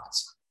radio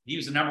spots. He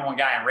was the #1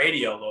 guy on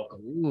radio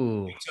locally.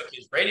 We took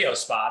his radio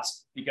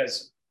spots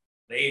because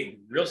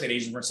real estate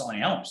agents weren't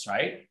selling homes,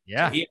 right?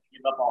 Yeah. So he had to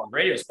give up all the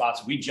radio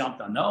spots. We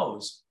jumped on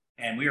those,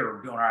 and we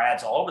were doing our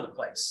ads all over the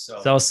place.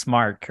 So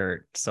smart,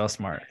 Kurt. So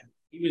smart.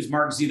 He was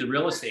Mark Z, the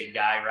real estate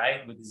guy,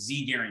 right? With the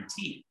Z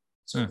guarantee.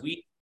 So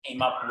we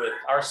came up with,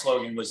 our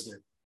slogan was the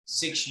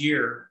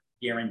 6-year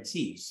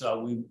guarantee.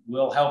 So we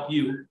will help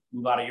you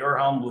move out of your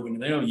home, move into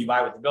the new, you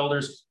buy with the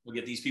builders. We'll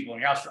get these people in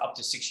your house for up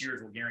to 6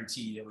 years. We'll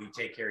guarantee that we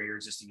take care of your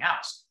existing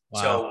house.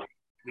 Wow. So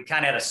we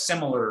kind of had a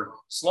similar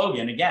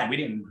slogan. Again, we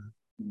didn't,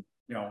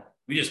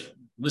 we just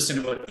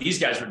listened to what these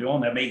guys were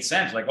doing. That made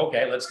sense. Like,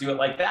 okay, let's do it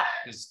like that,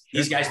 because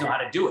these guys know how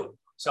to do it.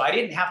 So I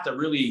didn't have to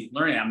really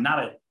learn it. I'm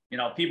not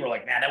people are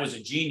like, "Man, that was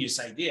a genius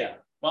idea."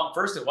 Well,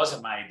 first, it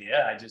wasn't my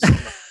idea. I just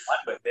went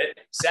with it.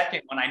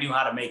 Second, when I knew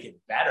how to make it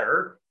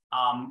better,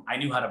 I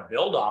knew how to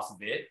build off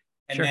of it.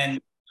 And then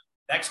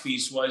Next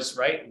piece was,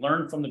 right,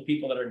 learn from the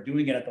people that are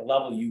doing it at the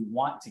level you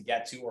want to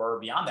get to or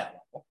beyond that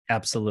level.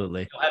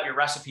 Absolutely. You'll have your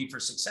recipe for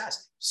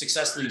success.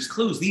 Success leaves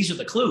clues. These are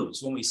the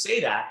clues. When we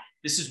say that,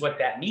 this is what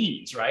that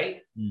means,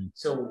 right?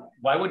 So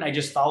why wouldn't I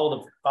just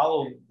follow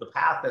the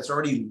path that's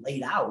already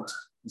laid out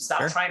and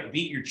stop trying to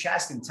beat your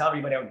chest and tell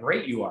everybody how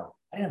great you are?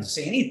 I didn't have to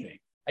say anything.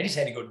 I just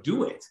had to go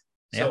do it.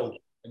 So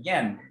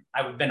again,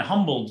 I've been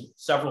humbled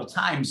several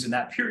times in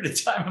that period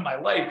of time in my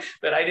life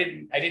that I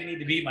didn't need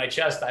to beat my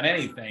chest on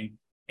anything.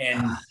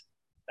 And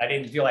I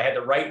didn't feel I had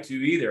the right to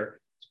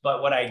either.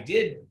 But what I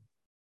did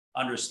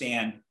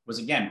understand was,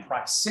 again,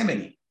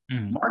 proximity.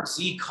 Mark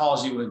Z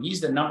calls you, and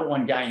he's the number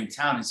one guy in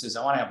town, and says,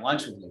 I want to have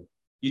lunch with you.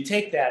 You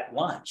take that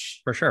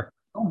lunch. For sure.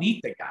 Don't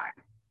meet the guy.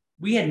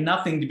 We had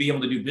nothing to be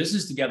able to do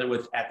business together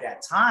with at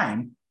that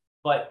time.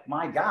 But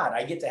my God,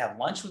 I get to have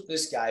lunch with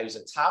this guy who's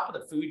at the top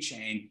of the food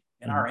chain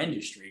in our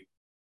industry.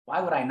 Why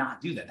would I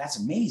not do that? That's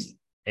amazing.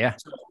 Yeah.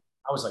 So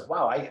I was like,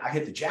 wow, I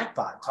hit the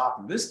jackpot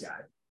talking to this guy.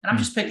 And I'm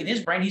just picking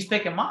his brain. He's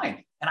picking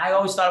mine. And I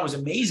always thought it was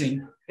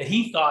amazing that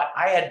he thought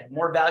I had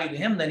more value to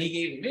him than he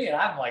gave to me. And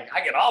I'm like,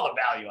 I get all the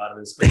value out of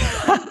this.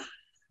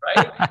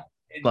 Right?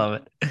 And love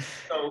it.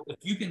 So if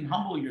you can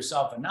humble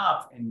yourself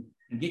enough and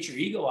get your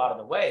ego out of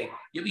the way,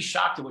 you'll be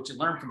shocked at what you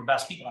learn from the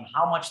best people and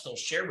how much they'll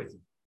share with you.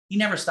 He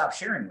never stopped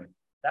sharing with me.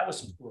 That was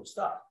some cool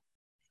stuff.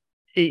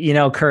 You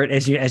know, Kurt,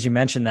 as you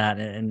mentioned that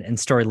and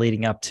story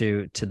leading up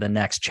to the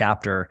next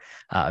chapter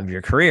of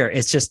your career,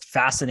 it's just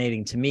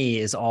fascinating to me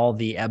is all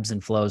the ebbs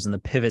and flows and the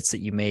pivots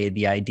that you made,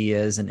 the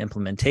ideas and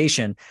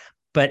implementation,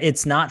 but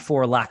it's not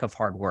for lack of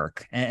hard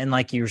work. And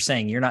like you were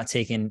saying, you're not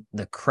taking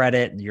the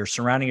credit, you're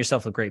surrounding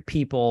yourself with great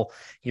people.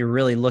 You're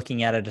really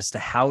looking at it as to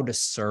how to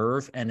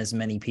serve and as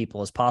many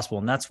people as possible.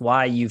 And that's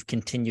why you've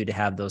continued to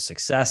have those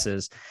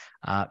successes.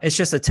 It's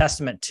just a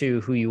testament to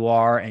who you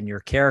are and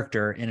your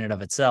character in and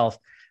of itself.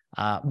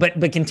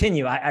 But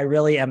continue. I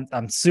really am.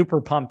 I'm super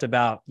pumped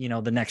about,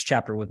 the next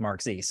chapter with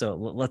Mark Z. So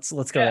let's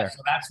go there.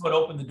 So that's what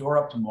opened the door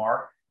up to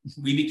Mark.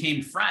 We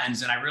became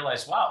friends, and I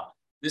realized, wow,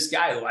 this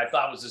guy who I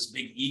thought was this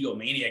big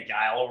egomaniac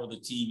guy all over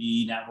the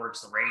TV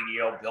networks, the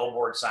radio,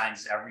 billboard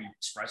signs, every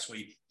expressway.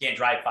 You can't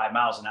drive 5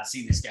 miles and not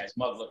see this guy's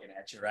mug looking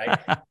at you, right?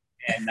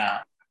 And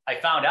I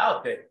found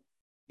out that,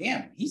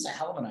 damn, he's a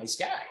hell of a nice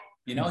guy.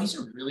 He's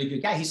a really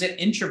good guy. He's an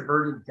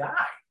introverted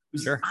guy.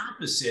 He's the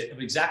opposite of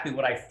exactly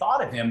what I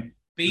thought of him,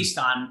 based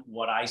on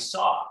what I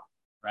saw,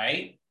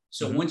 right?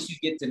 So once you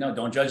get to know,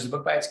 don't judge the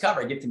book by its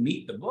cover. I get to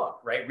meet the book,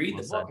 right? Read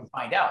the book and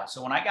find out.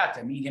 So when I got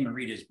to meet him and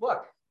read his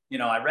book,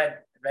 I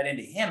read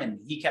into him, and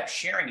he kept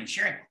sharing and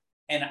sharing.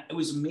 And it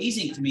was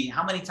amazing to me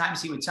how many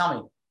times he would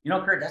tell me,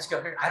 Kurt, that's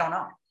good. I don't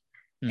know.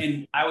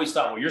 And I always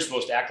thought, well, you're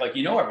supposed to act like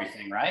you know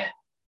everything, right?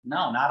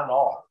 No, not at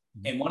all.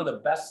 And one of the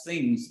best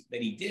things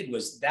that he did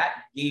was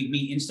that gave me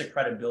instant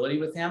credibility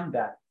with him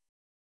that,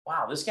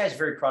 wow, this guy's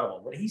very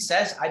credible. What he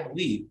says, I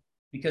believe.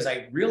 Because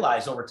I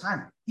realized over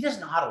time, he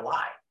doesn't know how to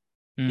lie.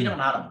 He don't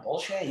know how to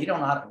bullshit. He don't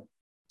know how to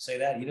say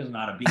that. He doesn't know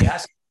how to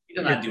BS. He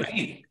doesn't know how to do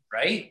anything,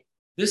 right?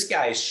 This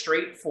guy is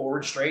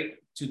straightforward, straight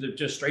to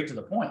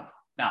the point.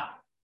 Now,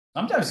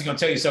 sometimes he's going to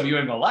tell you something you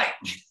ain't going to like.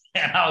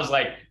 And I was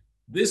like,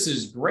 this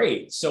is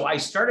great. So I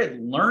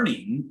started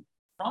learning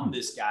from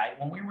this guy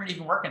when we weren't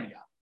even working together.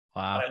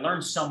 Wow. But I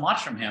learned so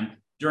much from him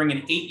during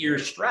an 8-year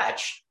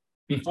stretch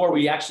before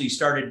we actually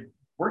started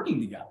working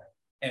together.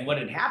 And what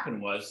had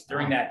happened was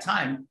during that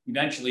time,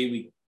 eventually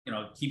we,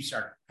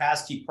 our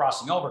paths keep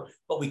crossing over,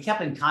 but we kept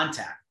in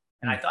contact.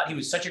 And I thought he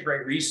was such a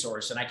great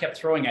resource. And I kept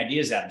throwing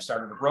ideas at him,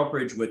 started a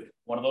brokerage with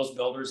one of those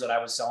builders that I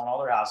was selling all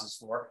their houses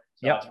for.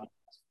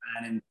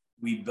 And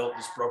we built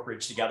this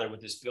brokerage together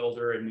with this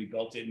builder, and we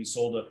built it and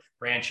sold a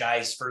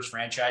first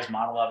franchise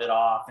model of it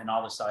off and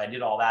all this stuff. I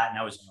did all that. And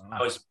I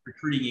was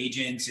recruiting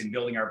agents and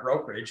building our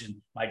brokerage, and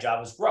my job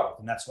was growth.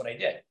 And that's what I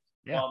did.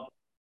 Yeah.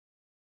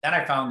 Then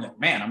I found that,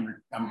 man,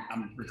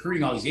 I'm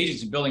recruiting all these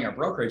agents and building our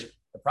brokerage.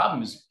 The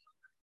problem is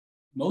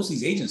most of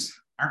these agents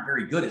aren't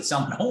very good at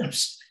selling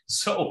homes.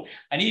 So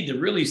I need to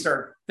really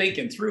start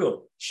thinking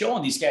through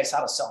showing these guys how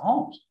to sell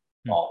homes.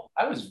 Well,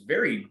 I was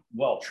very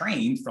well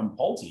trained from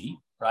Pulte,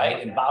 right?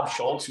 And Bob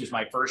Schultz, who was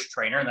my first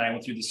trainer. And then I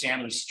went through the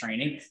Sandler's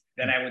training.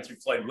 Then I went through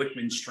Floyd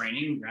Wickman's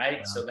training, right?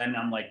 Yeah. So then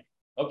I'm like,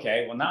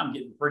 okay, well, now I'm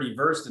getting pretty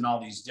versed in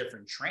all these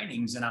different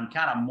trainings, and I'm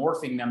kind of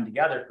morphing them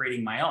together,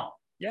 creating my own.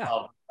 Yeah.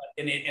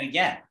 And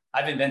again,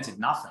 I've invented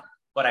nothing,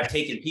 but I've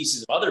taken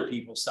pieces of other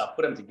people's stuff,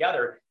 put them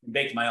together, and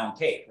baked my own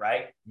cake,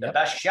 right? Yep. The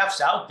best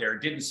chefs out there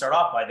didn't start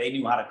off by they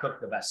knew how to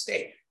cook the best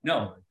steak.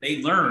 No,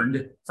 they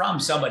learned from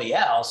somebody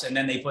else, and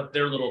then they put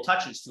their little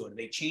touches to it.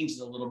 They changed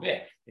it a little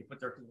bit. They put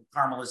their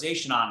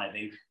caramelization on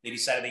it. They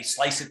decided they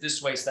slice it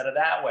this way instead of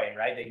that way,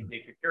 right? They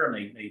prepare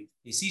them.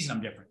 They season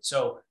them different.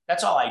 So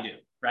that's all I do,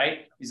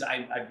 right? Is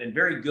I've been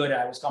very good.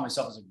 I always call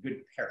myself as a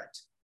good parrot,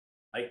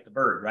 like the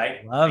bird,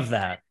 right? Love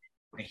that.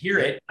 I hear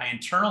it, I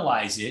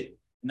internalize it,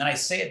 and then I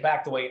say it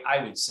back the way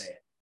I would say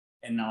it.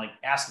 And I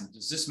ask them,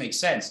 does this make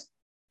sense?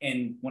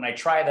 And when I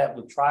try that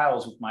with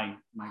trials with my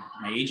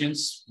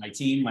agents, my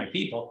team, my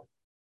people,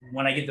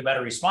 when I get the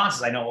better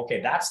responses, I know,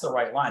 okay, that's the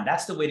right line.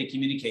 That's the way to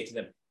communicate to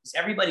them. is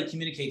everybody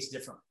communicates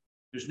differently.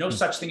 There's no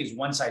such thing as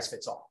one size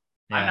fits all.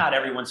 Yeah. I'm not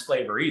everyone's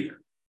flavor either,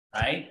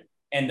 right?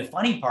 And the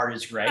funny part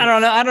is, Greg,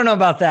 I don't know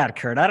about that,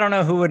 Kurt. I don't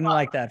know who wouldn't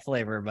like that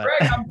flavor, but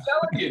Greg, I'm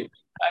telling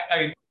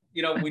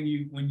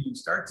you, when you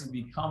start to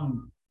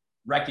become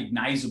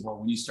recognizable,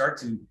 when you start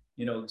to,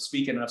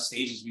 speak in enough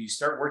stages, when you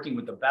start working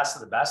with the best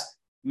of the best,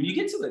 when you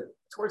get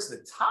towards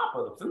the top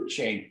of the food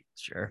chain,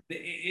 sure,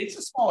 it's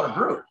a smaller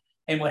group.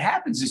 And what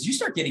happens is you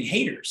start getting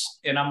haters.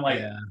 And I'm like,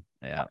 yeah.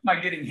 How am I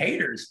getting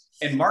haters?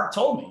 And Mark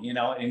told me,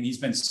 and he's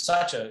been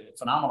such a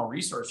phenomenal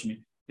resource for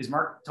me. Because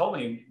Mark told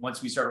me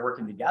once we started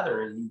working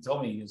together, he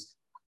told me,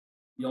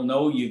 you'll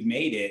know you've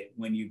made it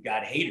when you've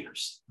got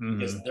haters,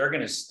 because they're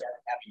going to start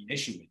having an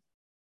issue with you.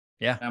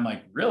 Yeah. And I'm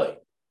like, really?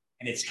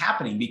 And it's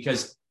happening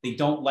because they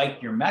don't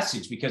like your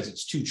message because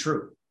it's too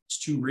true. It's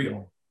too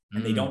real.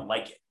 And they don't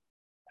like it.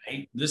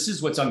 Right? This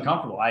is what's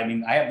uncomfortable. I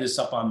mean, I have this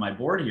up on my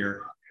board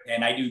here,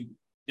 and I do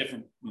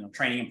different,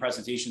 training and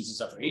presentations and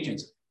stuff for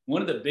agents.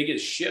 One of the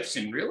biggest shifts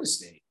in real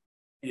estate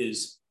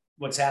is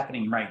what's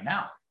happening right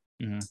now.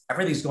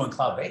 Everything's going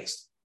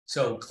cloud-based.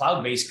 So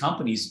cloud-based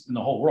companies in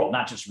the whole world,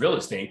 not just real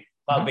estate,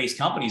 cloud-based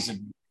companies have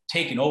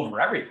taken over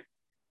everything.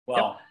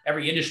 Well,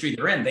 every industry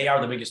they're in, they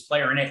are the biggest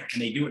player in it,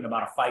 and they do it in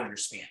about a 5-year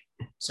span.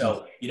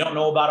 So you don't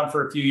know about them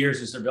for a few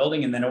years as they're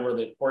building, and then over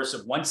the course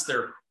of once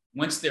their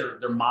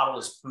model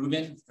is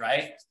proven,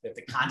 right, that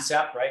the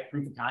concept, right,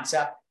 proof of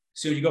concept.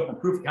 So you go from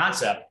proof of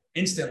concept,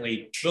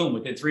 instantly, boom,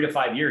 within 3 to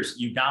 5 years,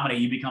 you dominate,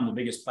 you become the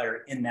biggest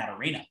player in that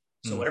arena.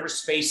 So whatever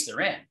space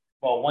they're in.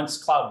 Well, once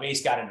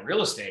cloud-based got into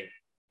real estate,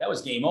 that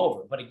was game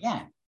over. But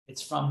again,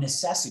 it's from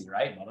necessity,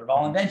 right? Mother of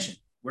all invention.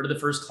 Where did the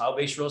first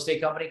cloud-based real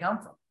estate company come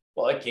from?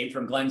 Well, it came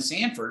from Glenn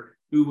Sanford,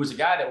 who was a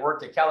guy that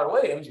worked at Keller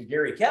Williams with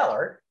Gary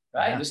Keller,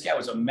 right? Yeah. This guy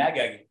was a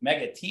mega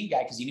team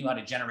guy because he knew how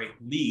to generate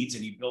leads,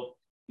 and he built,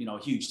 a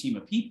huge team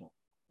of people.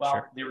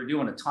 Well, they were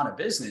doing a ton of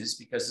business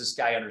because this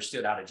guy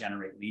understood how to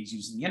generate leads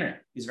using the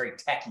internet. He's a very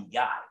techie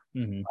guy.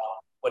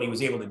 What he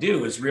was able to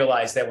do is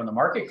realize that when the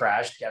market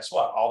crashed, guess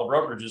what? All the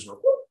brokerages were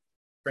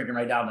drinking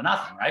right down to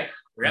nothing, right?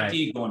 They're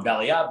empty, going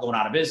belly up, going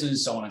out of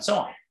business, so on and so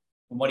on.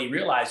 And what he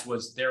realized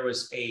was there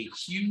was a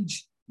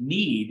huge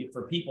need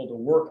for people to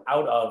work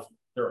out of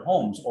their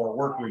homes or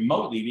work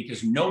remotely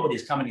because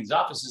nobody's coming to these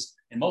offices,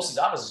 and most of these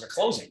offices are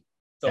closing.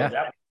 So that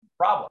was the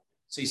problem.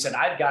 So he said,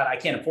 I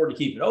can't afford to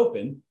keep it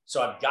open.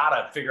 So I've got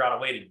to figure out a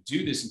way to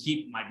do this and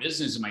keep my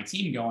business and my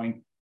team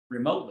going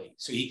remotely.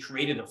 So he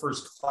created the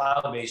first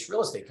cloud-based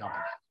real estate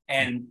company.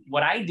 And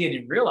what I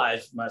didn't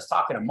realize when I was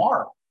talking to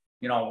Mark,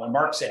 when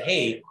Mark said,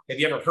 hey, have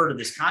you ever heard of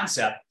this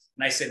concept?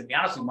 And I said, to be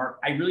honest with you, Mark,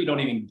 I really don't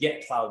even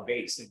get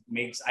cloud-based.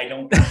 I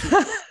don't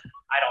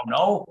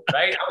know,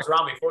 right? I was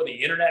around before the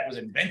internet was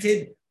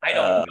invented. I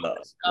don't know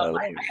this stuff.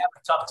 I have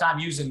a tough time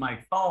using my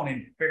phone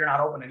and figuring out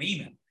how to open an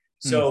email.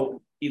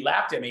 So he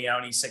laughed at me,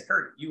 and he said,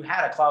 Kurt, you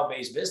had a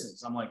cloud-based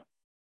business. I'm like,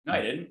 no,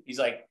 I didn't. He's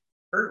like,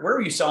 Kurt, where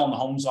are you selling the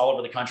homes all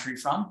over the country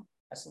from?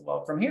 I said,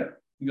 well, from here.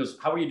 He goes,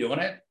 how are you doing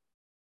it?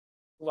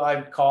 Well,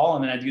 I'd call,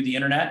 and then I'd do the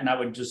internet, and I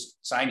would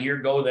just sign here,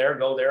 go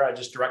there. I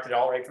just directed it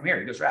all right from here.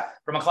 He goes, right,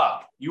 from a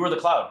cloud. You were the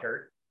cloud,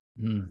 Kurt.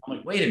 I'm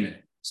like, wait a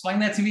minute. Explain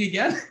that to me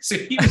again. So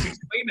he was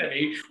explaining to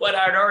me what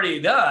I'd already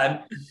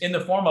done in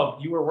the form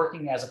of you were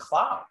working as a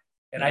cloud.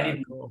 And I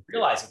didn't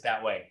realize it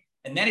that way.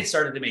 And then it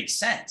started to make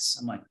sense.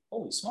 I'm like,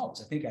 holy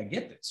smokes, I think I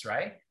get this,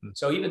 right?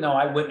 So even though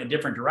I went in a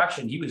different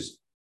direction, he was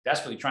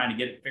desperately trying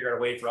to figure out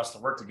a way for us to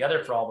work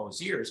together for all those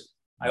years.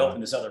 I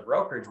opened this other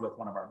brokerage with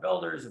one of our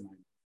builders and my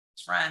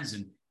friends,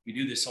 and we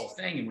do this whole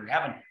thing. And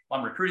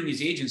I'm recruiting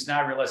these agents.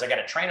 Now I realize I got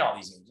to train all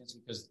these agents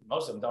because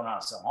most of them don't know how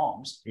to sell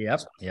homes.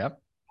 Yep.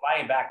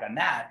 Flying back on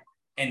that.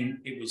 And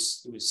it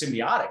was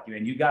symbiotic.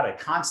 And you got to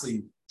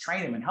constantly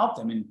train them and help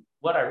them. And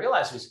what I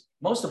realized was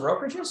most of the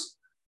brokerages,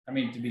 I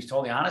mean, to be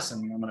totally honest,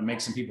 and I'm going to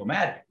make some people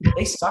mad,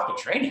 they suck at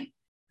training,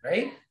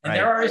 right? And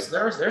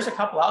there's a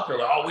couple out there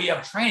that, we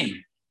have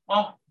training.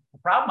 Well, the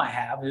problem I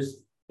have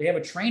is they have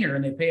a trainer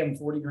and they pay them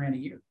 $40,000 a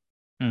year.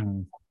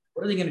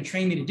 What are they going to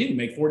train me to do?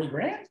 Make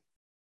 $40,000?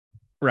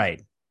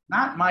 Right.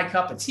 Not my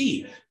cup of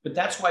tea, but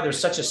that's why there's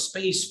such a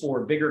space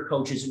for bigger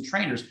coaches and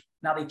trainers.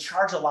 Now they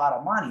charge a lot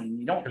of money, and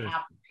you don't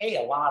have to pay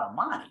a lot of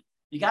money.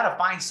 You got to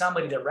find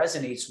somebody that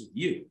resonates with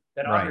you,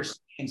 that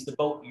understands the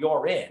boat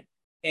you're in.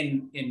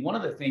 And one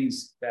of the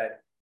things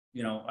that,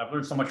 I've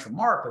learned so much from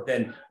Mark, but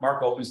then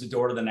Mark opens the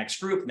door to the next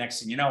group. Next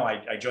thing you know,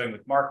 I join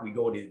with Mark. We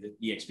go to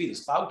the EXP,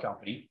 this cloud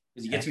company,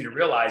 because he gets me to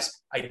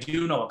realize I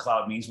do know what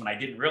cloud means when I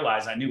didn't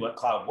realize I knew what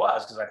cloud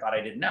was because I thought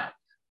I didn't know.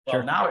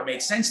 Well, now it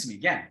makes sense to me.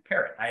 Again,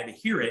 parrot. I had to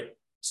hear it,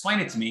 explain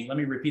it to me. Let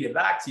me repeat it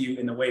back to you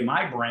in the way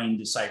my brain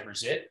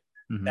deciphers it.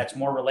 That's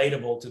more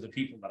relatable to the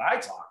people that I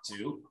talk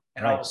to.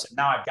 And all of a sudden,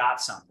 now I've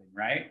got something,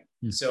 right?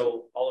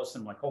 So all of a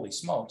sudden, I'm like, holy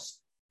smokes.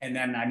 And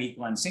then I meet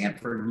Glenn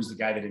Sanford, who's the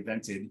guy that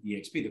invented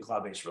EXP, the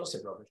cloud-based real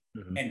estate brokerage.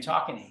 And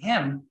talking to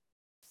him,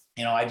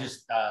 I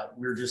just,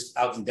 we were just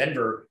out in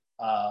Denver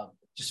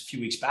just a few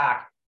weeks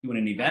back doing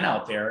an event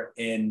out there.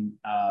 And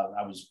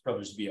I was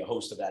privileged to be a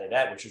host of that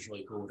event, which was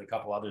really cool with a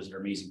couple others that are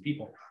amazing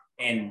people.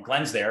 And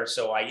Glenn's there.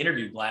 So I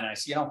interviewed Glenn and I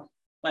said,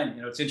 Glenn,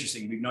 it's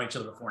interesting. We've known each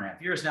other for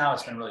 4.5 years now.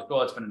 It's been really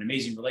cool. It's been an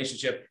amazing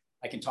relationship.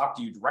 I can talk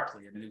to you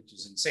directly. I mean, it's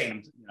just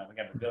insane. We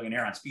got a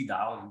billionaire on speed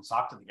dial and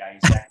talk to the guy.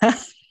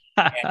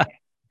 And,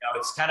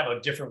 it's kind of a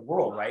different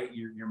world, right?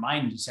 Your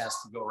mind just has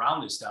to go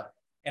around this stuff.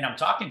 And I'm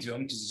talking to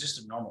him because he's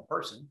just a normal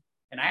person.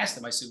 And I asked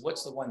him, I said,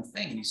 what's the one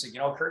thing? And he said,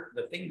 Kurt,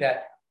 the thing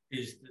that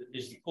is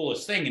the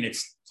coolest thing, and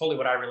it's totally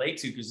what I relate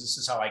to because this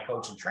is how I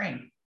coach and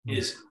train,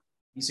 is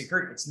he said,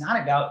 Kurt, it's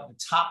not about the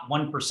top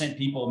 1%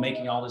 people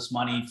making all this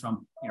money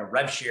from,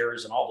 rev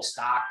shares and all the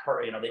stock,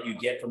 that you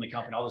get from the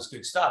company, all this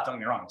good stuff. Don't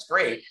get me wrong, it's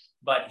great.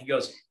 But he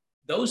goes,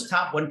 those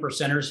top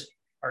 1%ers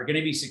are going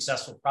to be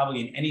successful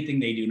probably in anything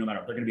they do, no matter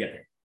what. They're going to be up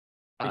there.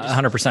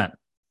 100%.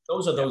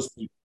 Those are those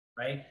people,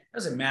 right? It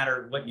doesn't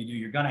matter what you do.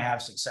 You're going to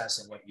have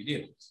success in what you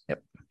do.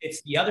 Yep.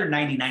 It's the other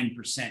 99%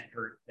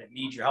 that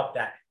need your help.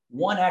 That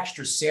one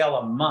extra sale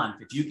a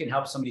month, if you can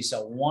help somebody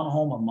sell one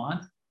home a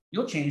month,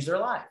 you'll change their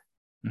life.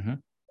 Mm-hmm.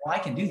 Well, I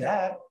can do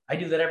that. I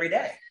do that every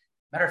day.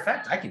 Matter of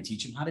fact, I can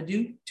teach them how to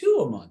do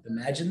 2 a month.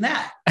 Imagine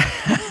that.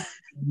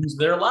 Use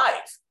their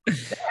life.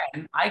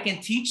 Then I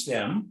can teach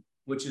them,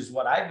 which is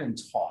what I've been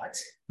taught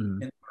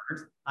and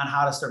learned, on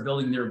how to start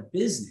building their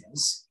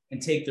business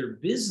and take their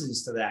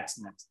business to that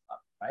next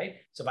level, right?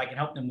 So if I can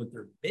help them with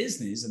their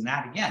business, and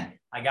that again,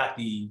 I got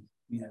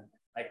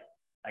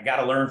I got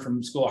to learn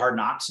from School of Hard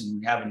Knocks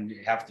and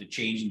have to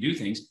change and do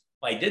things.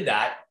 But I did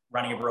that,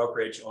 running a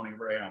brokerage, owning,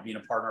 being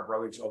a partner of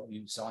brokerage,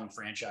 opening, selling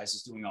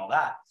franchises, doing all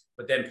that.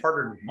 But then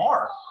partnered with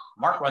Mark.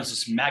 Mark runs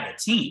this mega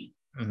team.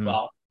 Mm-hmm.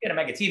 Well, we had a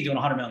mega team doing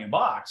 $100 million.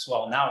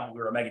 Well, now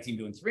we're a mega team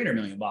doing $300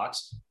 million.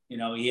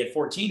 He had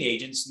 14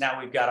 agents. Now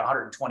we've got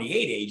 128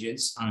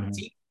 agents on the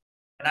team.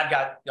 And I've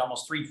got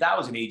almost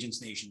 3,000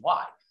 agents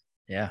nationwide.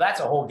 Yeah. That's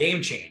a whole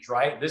game change,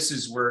 right? This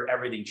is where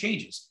everything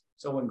changes.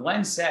 So when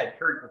Glenn said,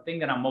 Kurt, the thing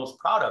that I'm most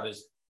proud of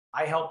is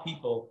I help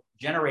people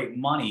generate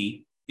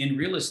money in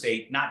real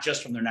estate, not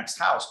just from their next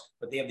house,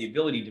 but they have the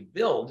ability to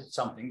build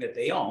something that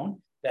they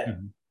own that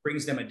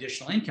brings them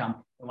additional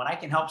income. And when I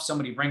can help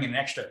somebody bring in an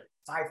extra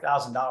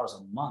 $5,000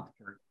 a month,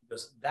 Kurt,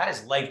 because that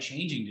is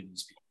life-changing to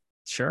these people.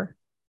 Sure.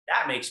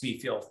 That makes me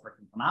feel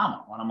freaking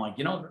phenomenal. And I'm like,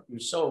 you're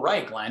so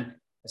right, Glenn.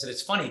 I said,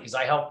 it's funny because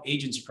I help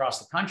agents across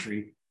the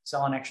country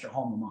sell an extra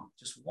home a month,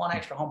 just one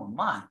extra home a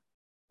month.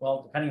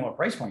 Well, depending on what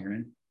price point you're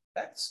in,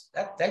 that's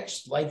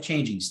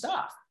life-changing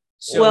stuff.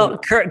 So, well,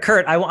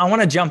 Kurt, I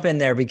want to jump in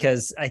there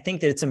because I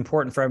think that it's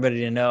important for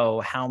everybody to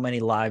know how many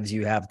lives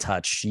you have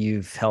touched.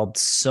 You've helped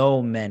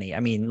so many,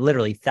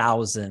 literally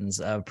thousands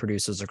of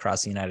producers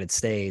across the United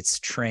States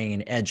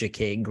train,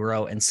 educate,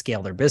 grow, and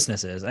scale their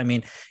businesses.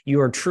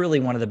 You are truly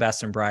one of the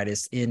best and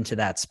brightest into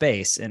that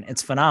space, and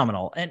it's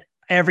phenomenal. And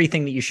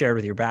everything that you shared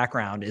with your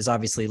background is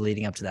obviously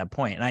leading up to that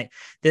point. And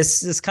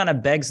this kind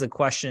of begs the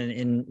question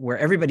in where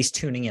everybody's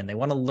tuning in. They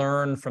want to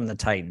learn from the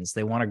Titans.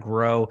 They want to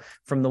grow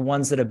from the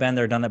ones that have been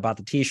there, done that, bought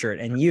the t-shirt.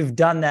 And you've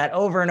done that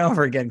over and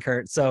over again,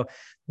 Kurt. So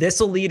this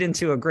will lead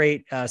into a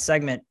great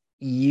segment,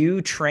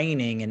 you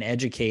training and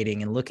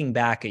educating and looking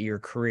back at your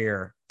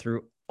career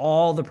through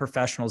all the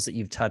professionals that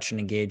you've touched and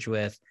engaged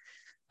with.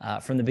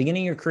 From the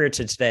beginning of your career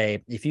to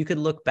today, if you could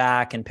look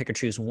back and pick or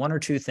choose one or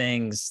two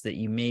things that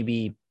you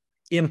maybe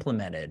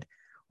implemented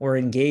or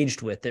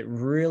engaged with that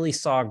really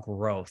saw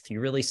growth,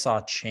 you really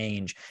saw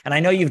change. And I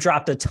know you've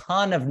dropped a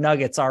ton of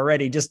nuggets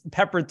already, just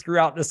peppered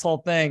throughout this whole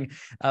thing.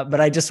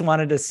 But I just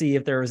wanted to see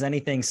if there was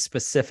anything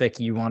specific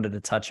you wanted to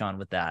touch on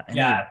with that.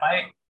 Yeah,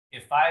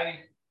 if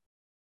I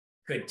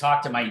could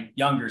talk to my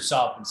younger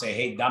self and say,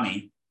 hey,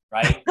 dummy,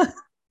 right?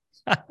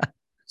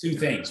 2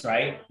 things,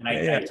 right? And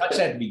I touched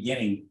that at the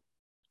beginning.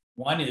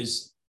 One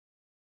is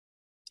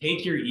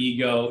take your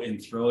ego and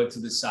throw it to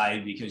the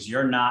side because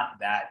you're not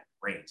that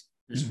great.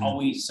 There's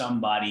always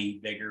somebody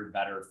bigger,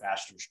 better,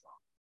 faster, strong.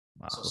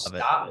 Wow, so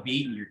stop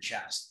beating your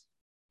chest.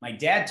 My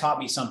dad taught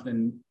me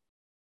something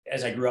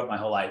as I grew up my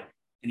whole life,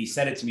 and he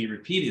said it to me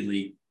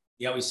repeatedly.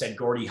 He always said,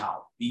 Gordie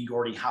Howe, be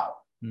Gordie Howe.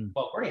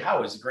 Well, Gordie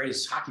Howe is the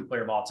greatest hockey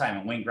player of all time,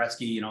 and Wayne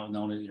Gretzky,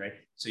 known as, right?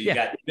 So you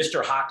got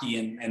Mr. Hockey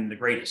and the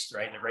greatest,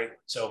 right? The great.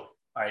 So,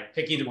 all right,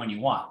 pick either one you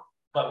want.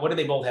 But what do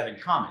they both have in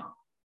common?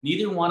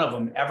 Neither one of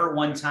them ever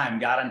one time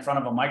got in front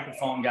of a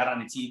microphone, got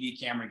on a TV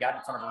camera, got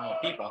in front of a room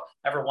of people.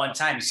 Ever one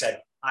time he said,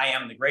 I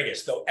am the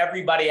greatest. Though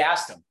everybody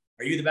asked him,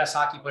 are you the best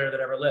hockey player that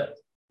ever lived?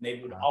 And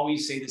they would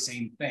always say the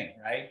same thing,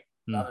 right?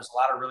 Now, there's a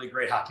lot of really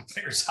great hockey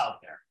players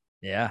out there.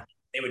 Yeah.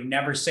 They would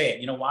never say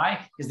it. You know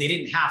why? Because they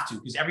didn't have to,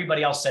 because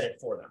everybody else said it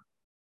for them.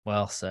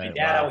 Well said. My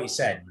dad always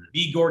said,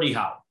 be Gordie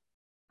Howe,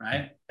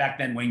 right? Back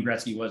then, Wayne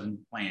Gretzky wasn't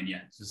playing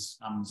yet.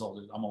 I'm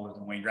older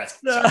than Wayne Gretzky.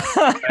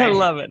 So, right? I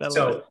love it.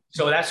 So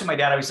that's what my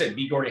dad always said,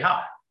 be Gordie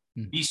Howe.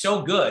 Be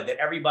so good that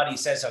everybody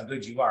says how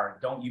good you are.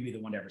 Don't you be the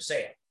one to ever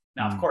say it.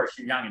 Now, of course,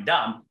 you're young and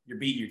dumb. You're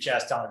beating your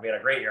chest, telling everybody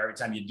how great you are every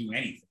time you do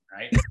anything,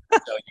 right?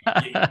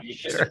 So you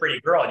kiss a pretty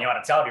girl and you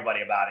want to tell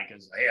everybody about it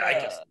because, hey, I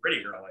kissed a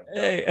pretty girl.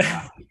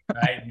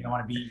 Right? You don't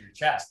want to beat your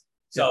chest.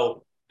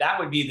 So that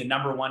would be the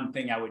number one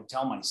thing I would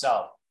tell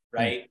myself,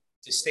 right?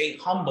 To stay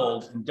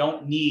humbled and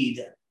don't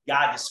need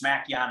God to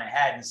smack you on the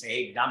head and say,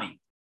 hey, dummy,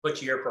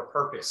 put you here for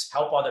purpose.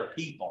 Help other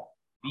people.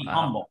 Be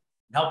humble.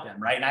 help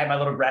them, right? And I have my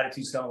little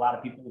gratitude stone. A lot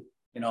of people,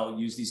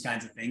 use these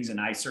kinds of things, and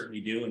I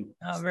certainly do. And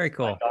very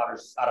cool. My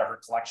daughter's out of her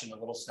collection of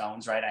little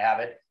stones, right? I have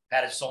it.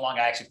 I've had it so long,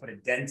 I actually put a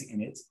dent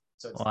in it.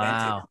 So it's dented.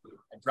 I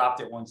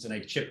dropped it once and I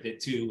chipped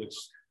it too, which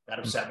that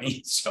upset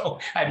me. So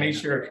I made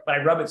sure, but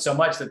I rub it so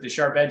much that the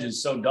sharp edge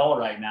is so dull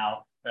right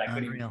now that I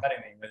couldn't even cut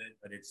anything with it.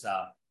 But it's,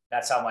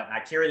 that's how I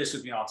carry this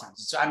with me all the time.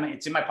 So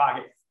it's in my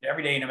pocket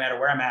every day, no matter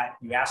where I'm at.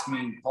 You ask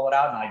me, pull it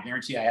out, and I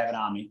guarantee I have it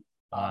on me.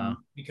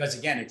 Because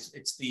again,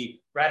 it's the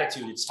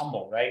gratitude. It's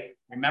humble, right?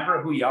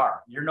 Remember who you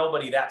are. You're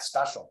nobody that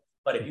special,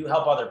 but if you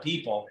help other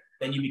people,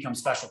 then you become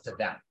special to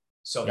them.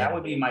 So that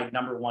would be my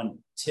number one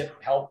tip,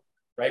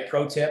 right?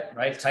 Pro tip,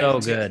 right? So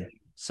good.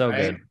 So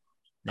good.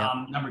 Yep.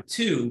 Number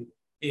two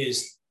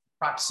is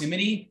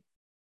proximity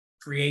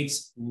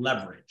creates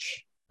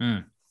leverage.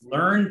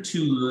 Learn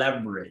to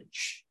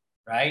leverage,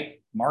 right?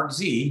 Mark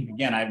Z,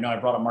 again, I know I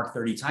brought up Mark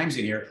 30 times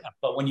in here,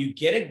 but when you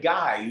get a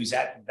guy who's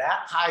at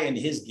that high in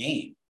his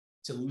game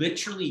to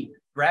literally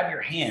grab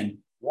your hand,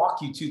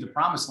 walk you to the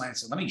promised land,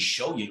 so let me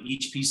show you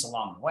each piece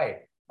along the way.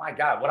 My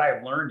God, what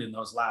I've learned in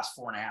those last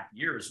 4.5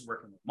 years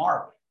working with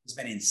Mark has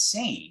been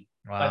insane.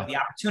 Wow. But the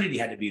opportunity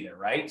had to be there,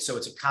 right? So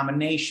it's a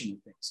combination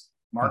of things.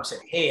 Mark said,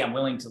 hey, I'm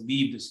willing to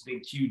leave this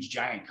big, huge,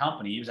 giant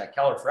company. He was at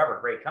Keller forever,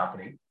 great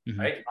company,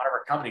 right? A lot of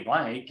our company,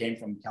 Glenn, came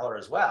from Keller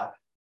as well.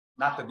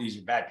 Not that these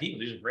are bad people,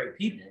 these are great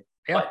people.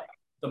 But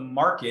the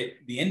market,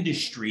 the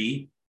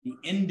industry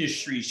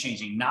is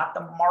changing, not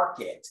the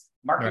market.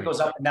 Market goes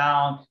up and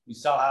down. We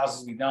sell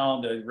houses, we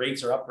don't. The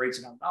rates are up, rates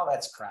are down. Oh,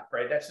 that's crap,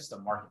 right? That's just the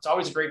market. It's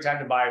always a great time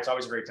to buy. It's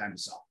always a great time to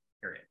sell,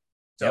 period.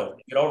 So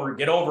get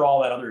over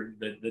all that other,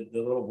 the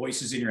little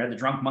voices in your head, the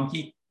drunk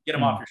monkey, get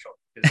them off your shoulder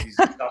because he's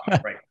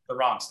right, the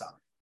wrong stuff.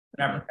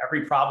 Remember,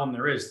 every problem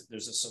there's a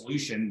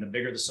solution. The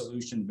bigger the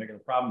solution, the bigger the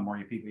problem, the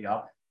more people you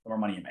help, the more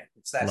money you make.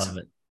 It's that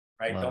simple,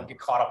 right? Don't get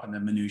caught up in the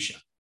minutia.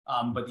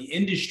 But the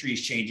industry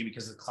is changing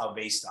because of the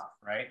cloud-based stuff,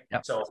 right?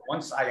 So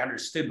once I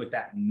understood what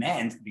that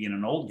meant, being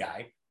an old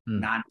guy,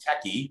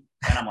 non-techie,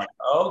 and I'm like,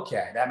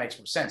 okay, that makes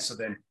more sense. So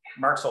then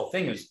Mark's whole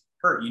thing is,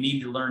 Kurt, you need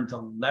to learn to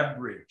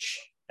leverage.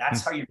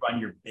 That's how you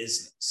run your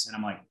business. And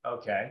I'm like,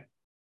 okay,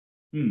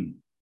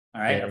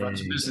 all right, I've run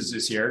some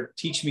businesses here.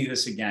 Teach me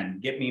this again.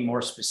 Get me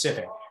more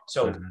specific.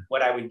 So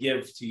what I would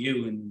give to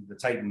you and the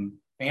Titan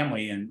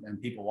family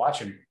and people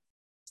watching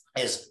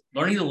is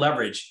learning to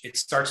leverage. It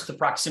starts with the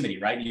proximity,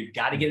 right? You've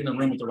got to get in the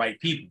room with the right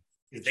people.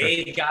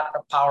 They've got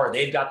the power.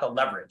 They've got the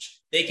leverage.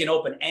 They can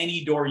open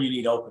any door you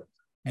need open,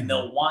 and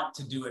they'll want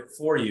to do it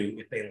for you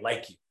if they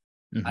like you.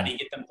 How do you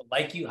get them to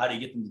like you? How do you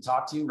get them to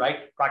talk to you,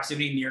 right?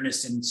 Proximity,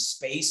 nearness in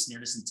space,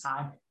 nearness in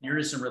time,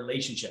 nearness in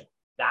relationship.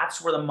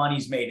 That's where the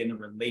money's made, in the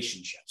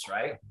relationships,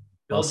 right?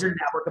 Build your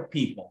network of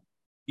people.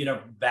 Get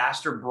a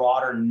vaster,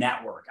 broader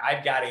network.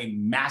 I've got a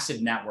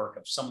massive network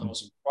of some of the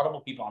most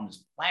incredible people on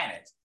this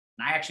planet.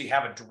 And I actually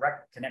have a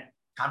direct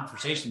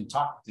conversation and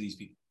talk to these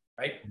people,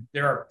 right?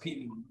 There are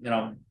people,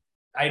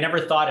 I never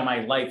thought in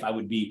my life I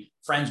would be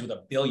friends with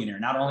a billionaire.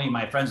 Not only am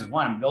I friends with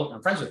one,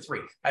 I'm friends with three.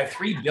 I have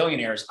 3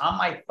 billionaires on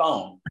my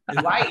phone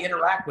who I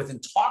interact with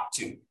and talk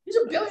to. These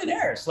are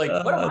billionaires. Like,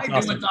 what am I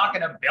doing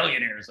talking to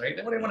billionaires? Right?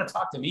 What do they want to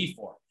talk to me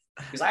for?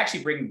 Because I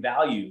actually bring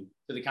value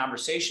to the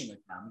conversation with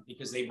them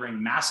because they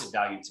bring massive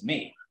value to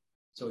me.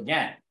 So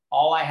again,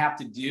 all I have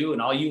to do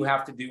and all you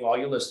have to do, all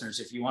your listeners,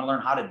 if you want to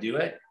learn how to do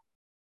it,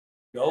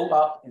 go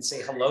up and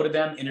say hello to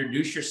them,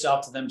 introduce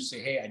yourself to them, say,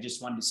 hey, I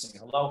just wanted to say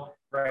hello.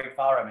 Greg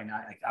Fowler. I mean,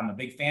 I'm a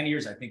big fan of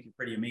yours. I think you're a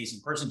pretty amazing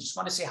person. Just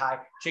want to say hi,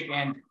 shake your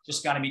hand,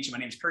 just got to meet you. My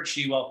name is Kurt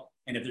Shewell.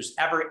 And if there's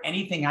ever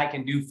anything I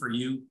can do for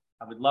you,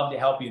 I would love to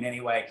help you in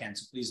any way I can.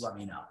 So please let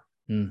me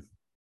know.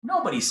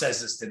 Nobody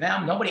says this to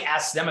them. Nobody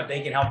asks them if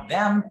they can help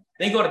them.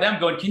 They go to them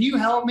going, can you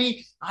help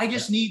me? I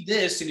just need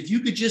this. And if you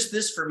could just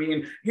this for me.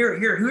 And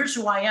here's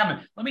who I am.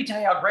 And let me tell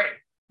you how great.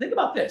 Think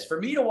about this. For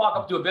me to walk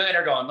up to a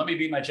billionaire going, let me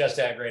beat my chest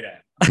how great I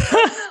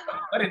am.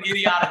 What an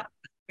idiotic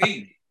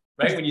thing.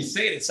 Right? When you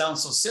say it, it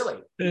sounds so silly.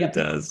 It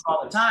does.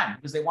 All the time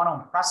because they want to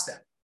impress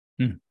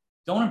them.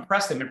 Don't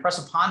impress them.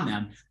 Impress upon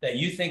them that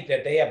you think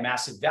that they have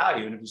massive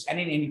value. And if there's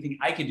anything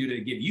I could do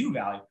to give you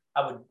value,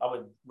 I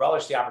would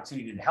relish the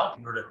opportunity to help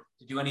you or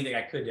to do anything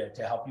I could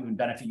to help you and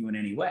benefit you in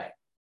any way.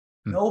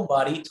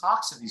 Nobody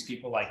talks to these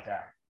people like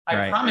that.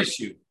 I promise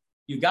you,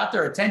 you got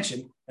their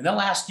attention and they'll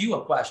ask you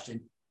a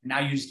question. And now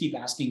you just keep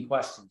asking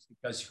questions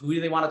because who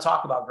do they want to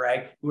talk about,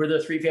 Greg? Who are their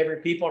 3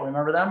 favorite people?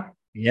 Remember them?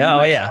 Yeah.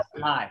 Oh, yeah.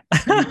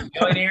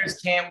 Billionaires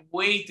can't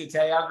wait to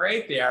tell you how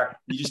great they are.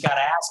 You just got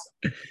to ask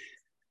them.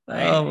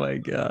 Right? Oh my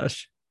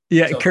gosh.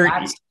 Yeah. So Kurt,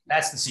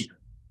 that's the secret.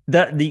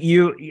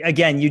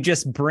 You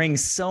just bring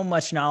so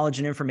much knowledge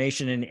and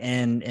information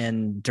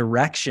and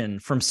direction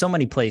from so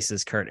many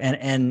places, Kurt,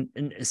 and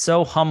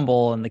so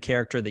humble, and the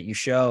character that you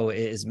show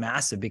is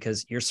massive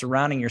because you're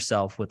surrounding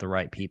yourself with the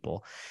right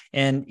people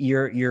and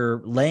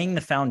you're laying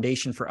the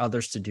foundation for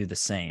others to do the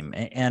same.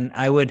 And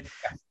I would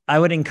I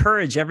would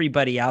encourage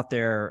everybody out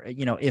there,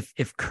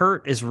 if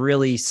Kurt is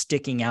really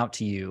sticking out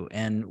to you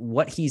and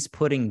what he's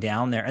putting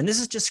down there, and this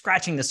is just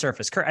scratching the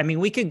surface. Kurt, I mean,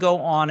 we could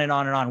go on and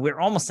on and on. We're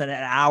almost at an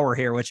hour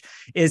here, which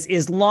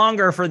is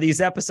longer for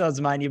these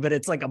episodes, mind you, but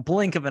it's like a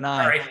blink of an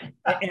eye.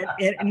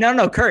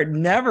 No, Kurt,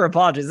 never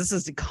apologize. This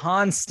is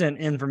constant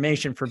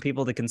information for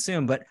people to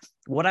consume. But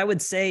what I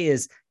would say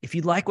is, if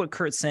you like what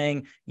Kurt's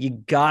saying, you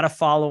got to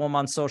follow him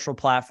on social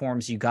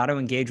platforms. You got to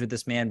engage with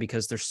this man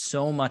because there's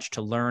so much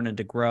to learn and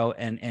to grow.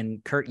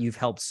 And Kurt, you've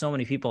helped so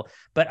many people.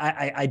 But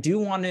I do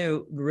want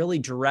to really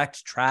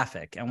direct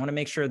traffic. I want to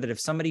make sure that if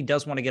somebody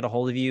does want to get a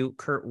hold of you,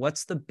 Kurt,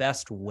 what's the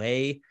best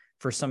way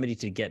for somebody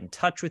to get in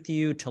touch with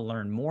you, to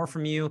learn more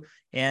from you,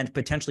 and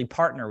potentially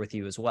partner with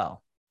you as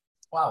well?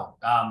 Wow.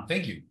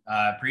 Thank you.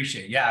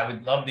 Appreciate it. Yeah, I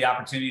would love the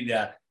opportunity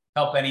to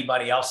help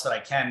anybody else that I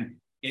can.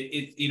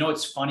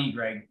 It's funny,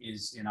 Greg,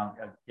 is, I'll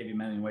give you a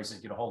million ways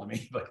to get a hold of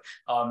me, but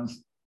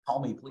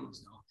call me,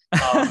 please.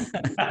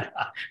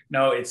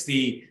 No,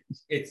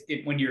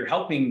 when you're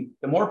helping,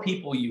 the more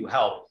people you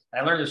help,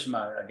 and I learned this from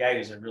a guy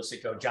who's a real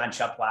estate coach, John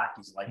Cheplack.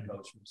 He's a life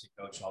coach, real estate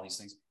coach, all these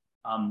things.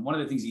 One of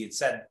the things he had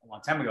said a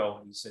long time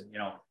ago, he said,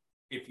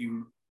 if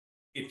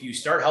you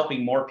start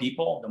helping more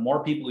people, the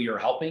more people you're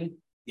helping,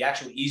 the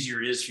actual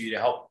easier it is for you to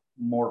help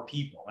more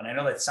people. And I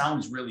know that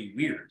sounds really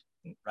weird,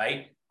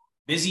 right?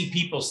 Busy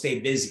people stay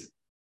busy,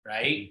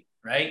 right?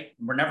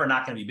 We're never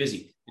not going to be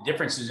busy. The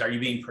difference is, are you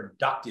being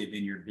productive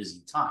in your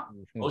busy time?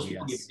 Most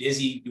people get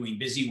busy doing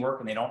busy work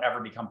and they don't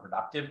ever become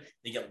productive.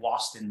 They get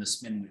lost in the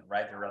spin wheel,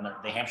 right? They're on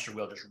the hamster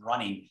wheel, just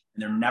running,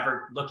 and they're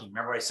never looking.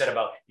 Remember what I said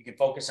about you can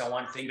focus on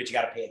one thing, but you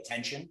got to pay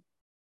attention,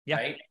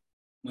 right?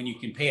 When you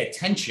can pay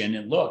attention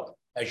and look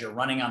as you're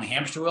running on the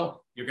hamster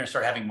wheel, you're going to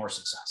start having more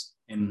success.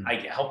 And I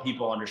help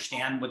people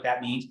understand what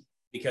that means,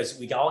 because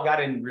we all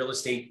got in real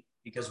estate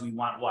because we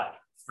want what?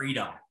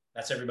 Freedom.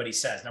 That's everybody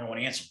says. Number one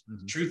answer.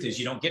 The truth is,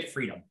 you don't get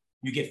freedom.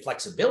 You get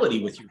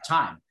flexibility with your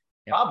time.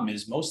 The problem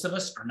is, most of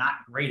us are not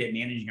great at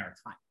managing our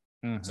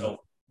time. So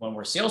when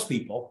we're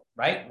salespeople,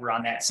 right, we're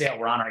on that sale,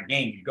 we're on our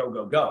game, go,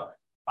 go, go.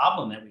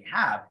 Problem that we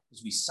have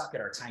is we suck at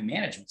our time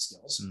management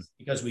skills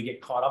because we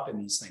get caught up in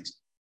these things.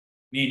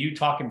 Me and you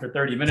talking for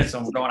 30 minutes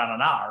and we're going on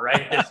an hour,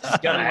 right? This is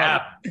going to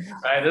happen,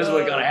 right? This is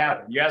what's going to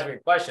happen. You ask me a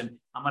question,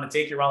 I'm going to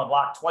take you around the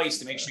block twice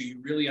to make sure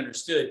you really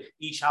understood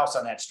each house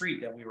on that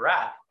street that we were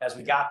at as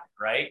we got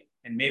there, right?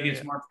 And maybe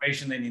it's more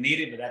information than you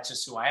needed, but that's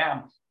just who I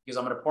am, because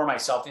I'm going to pour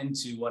myself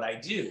into what I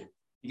do,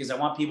 because I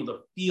want people to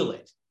feel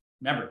it.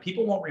 Remember,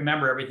 people won't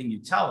remember everything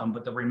you tell them,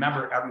 but they'll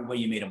remember every way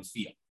you made them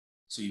feel.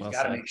 So you've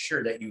got to make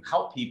sure that you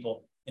help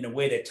people in a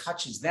way that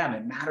touches them.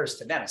 It matters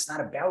to them. It's not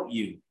about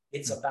you.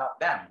 It's about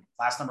them.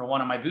 Class number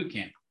 1 on my boot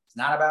camp. It's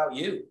not about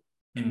you.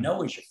 And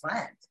no is your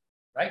friend,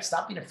 right?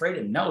 Stop being afraid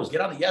of no's. Get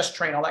on the yes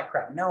train, all that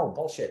crap. No,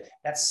 bullshit.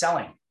 That's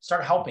selling.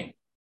 Start helping,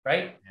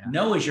 right?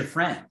 No is your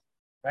friend,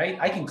 right?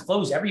 I can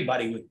close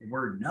everybody with the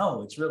word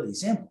no. It's really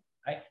simple,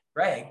 right?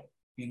 Greg,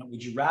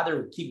 would you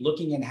rather keep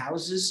looking in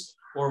houses,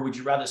 or would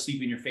you rather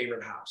sleep in your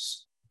favorite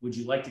house? Would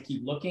you like to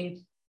keep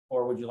looking,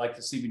 or would you like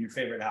to sleep in your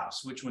favorite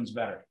house? Which one's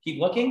better? Keep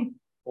looking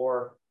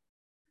or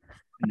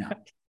no?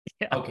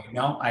 Okay,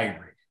 no, I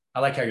agree. I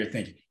like how you're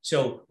thinking.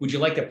 So would you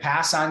like to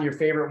pass on your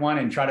favorite one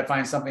and try to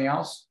find something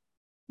else?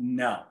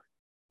 No.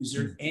 Is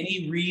there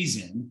any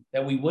reason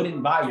that we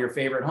wouldn't buy your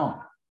favorite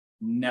home?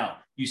 No.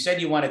 You said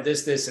you wanted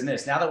this, this, and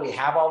this. Now that we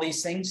have all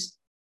these things,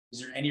 is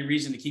there any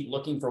reason to keep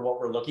looking for what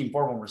we're looking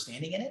for when we're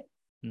standing in it?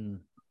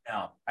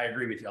 No, I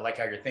agree with you. I like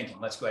how you're thinking.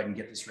 Let's go ahead and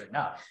get this written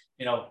out.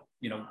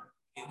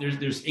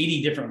 There's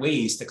 80 different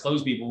ways to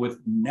close people with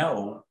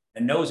no.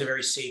 And no is a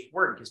very safe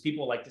word, because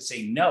people like to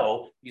say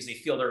no because they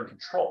feel they're in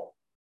control.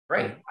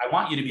 Right? I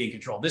want you to be in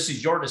control. This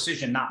is your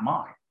decision, not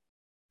mine.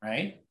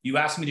 Right? You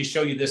asked me to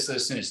show you this,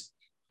 this, and this.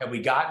 Have we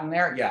gotten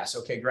there? Yes.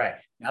 Okay, great.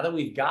 Now that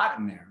we've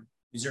gotten there,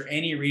 is there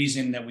any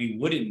reason that we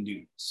wouldn't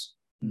do this?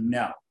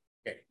 No.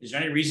 Okay. Is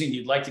there any reason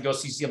you'd like to go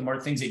see some more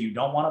things that you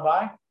don't want to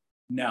buy?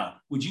 No.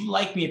 Would you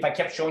like me if I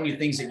kept showing you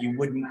things that you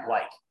wouldn't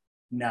like?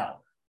 No.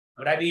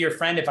 Would I be your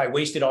friend if I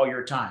wasted all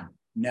your time?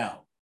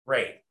 No.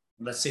 Great.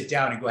 Let's sit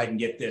down and go ahead and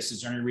get this.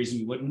 Is there any reason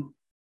you wouldn't?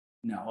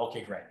 No.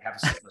 Okay, great. Have a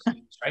seat. Let's do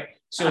this, right?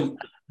 So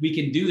we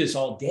can do this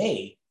all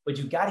day, but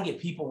you've got to get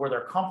people where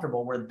they're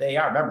comfortable, where they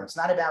are. Remember, it's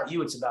not about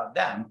you. It's about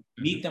them.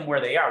 Meet them where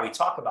they are. We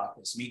talk about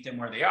this. Meet them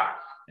where they are.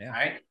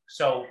 Right?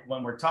 So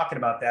when we're talking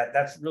about that,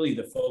 that's really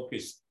the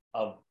focus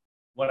of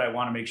what I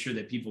want to make sure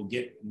that people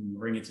get and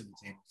bring it to the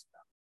table.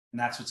 And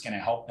that's what's going to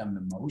help them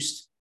the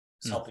most,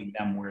 is helping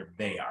them where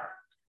they are.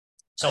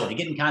 So to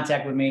get in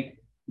contact with me,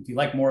 if you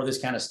like more of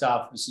this kind of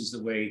stuff, this is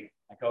the way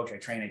I coach, I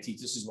train, I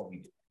teach. This is what we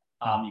do.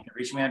 You can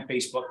reach me on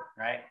Facebook,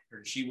 right?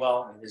 Curtis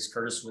Shewell. It is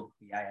Curtis with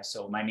the IS.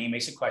 So my name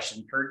makes a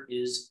question. Kurt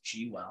is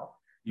Shewell.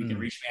 You can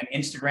reach me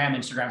on Instagram.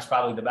 Instagram's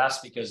probably the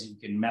best, because you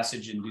can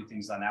message and do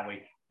things on that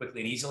way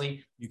quickly and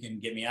easily. You can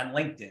get me on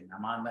LinkedIn.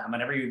 I'm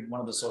on every one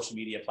of the social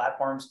media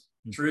platforms.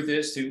 Truth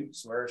is, to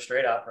swear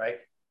straight up, right?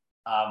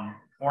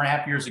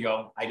 4.5 years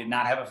ago, I did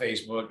not have a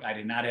Facebook. I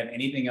did not have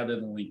anything other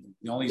than LinkedIn.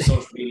 The only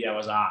social media I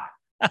was on,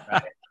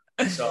 right?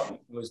 So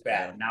it was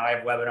bad. Now I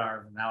have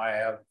webinars. Now I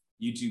have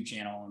YouTube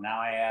channel, and now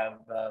I have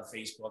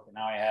Facebook, and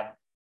now I have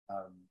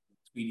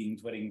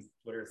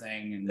Twitter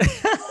thing, and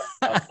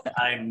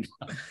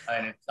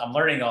I'm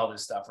learning all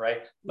this stuff,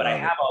 right? But I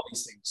have all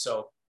these things.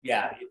 So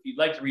yeah, if you'd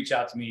like to reach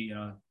out to me,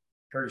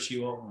 Curtis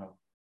Shewell,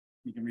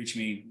 you can reach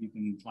me. You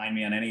can find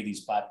me on any of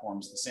these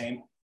platforms the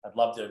same. I'd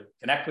love to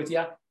connect with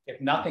you.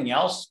 If nothing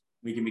else,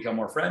 we can become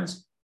more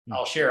friends.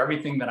 I'll share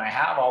everything that I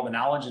have, all the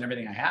knowledge and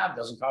everything I have. It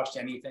doesn't cost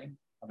you anything.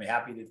 I'll be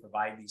happy to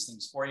provide these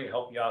things for you,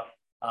 help you out.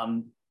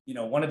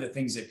 One of the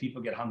things that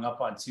people get hung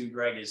up on too,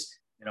 Greg, is,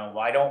 well,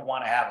 I don't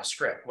want to have a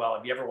script. Well,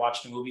 have you ever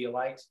watched a movie you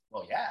liked?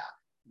 Well, yeah.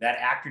 That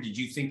actor, did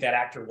you think that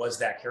actor was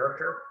that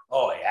character?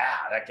 Oh, yeah,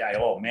 that guy.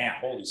 Oh, man,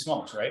 holy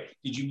smokes, right?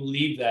 Did you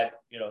believe that,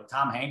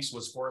 Tom Hanks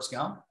was Forrest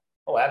Gump?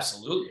 Oh,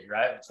 absolutely,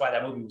 right? That's why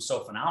that movie was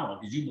so phenomenal.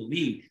 Did you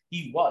believe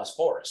he was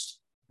Forrest,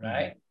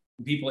 right?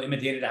 And people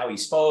imitated how he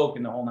spoke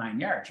and the whole 9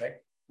 yards, right?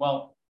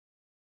 Well,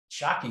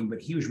 shocking,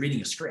 but he was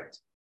reading a script.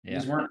 Yeah.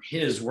 These weren't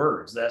his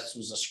words. That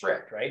was a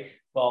script, right?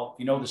 Well,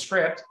 you know the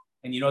script,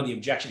 and you know the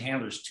objection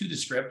handlers to the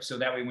script, so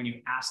that way when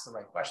you ask the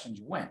right questions,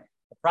 you win.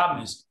 The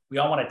problem is we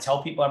all want to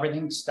tell people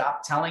everything.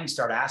 Stop telling,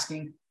 start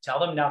asking. Tell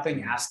them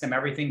nothing, ask them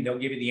everything. They'll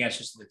give you the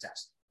answers to the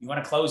test. You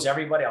want to close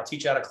everybody? I'll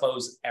teach you how to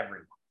close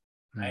everyone,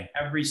 right?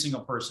 Every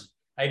single person.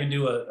 I even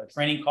do a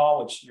training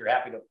call, which you're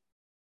happy to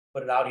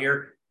put it out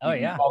here. Oh,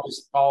 yeah. Call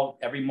this call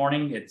every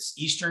morning. It's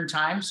Eastern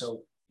time.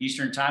 So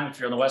Eastern time, if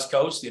you're on the West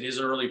Coast, it is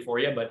early for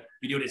you, but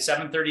we do it at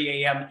 7:30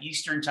 a.m.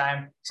 Eastern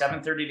time,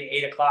 7:30 to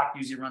 8 o'clock,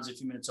 usually runs a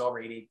few minutes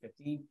over,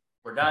 8:15.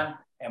 We're done.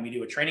 And we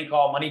do a training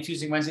call Monday,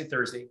 Tuesday, Wednesday,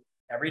 Thursday,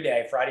 every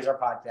day. Friday's our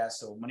podcast.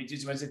 So Monday,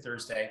 Tuesday, Wednesday,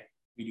 Thursday,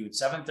 we do it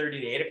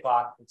 7:30 to 8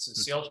 o'clock. It's a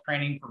sales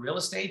training for real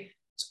estate.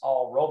 It's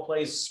all role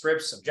plays,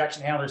 scripts,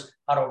 objection handlers,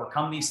 how to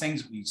overcome these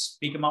things. We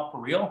speak them out for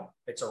real.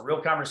 It's a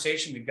real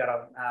conversation. We've got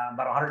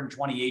about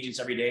 120 agents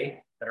every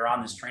day that are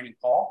on this training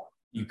call.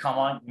 You come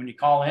on, when you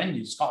call in,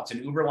 you just call, it's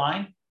an Uber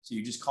line. So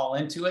you just call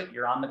into it,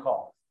 you're on the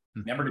call.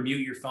 Remember to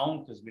mute your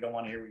phone because we don't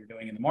want to hear what you're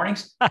doing in the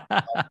mornings.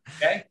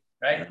 Okay,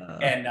 right?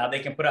 And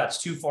they can put out, it's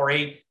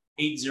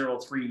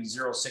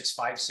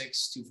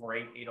 248-803-0656,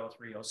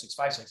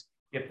 248-803-0656.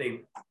 If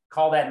they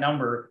call that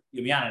number,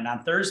 you'll be on it. And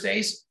on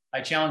Thursdays, I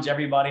challenge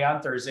everybody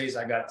on Thursdays.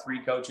 I got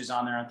 3 coaches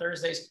on there on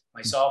Thursdays,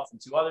 myself and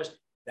 2 others,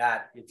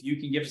 that if you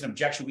can give us an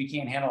objection we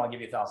can't handle, I'll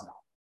give you $1,000.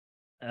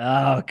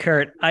 Oh,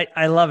 Kurt,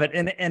 I love it.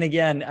 And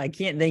again, I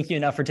can't thank you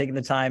enough for taking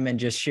the time and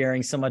just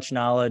sharing so much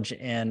knowledge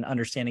and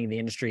understanding the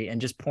industry and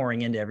just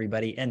pouring into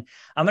everybody. And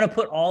I'm going to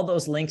put all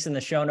those links in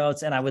the show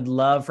notes, and I would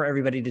love for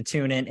everybody to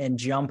tune in and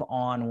jump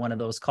on one of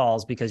those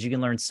calls because you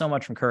can learn so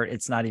much from Kurt.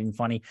 It's not even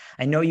funny.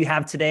 I know you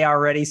have today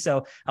already.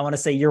 So I want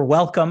to say you're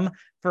welcome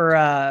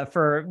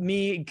for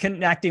me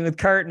connecting with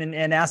Kurt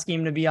and asking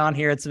him to be on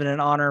here. It's been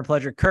an honor and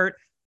pleasure. Kurt,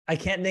 I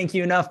can't thank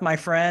you enough, my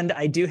friend.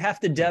 I do have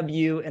to dub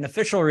you an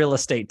official real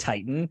estate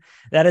titan.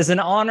 That is an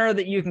honor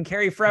that you can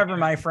carry forever,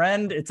 my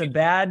friend. It's a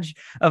badge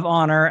of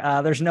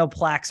honor. There's no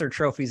plaques or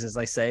trophies, as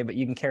I say, but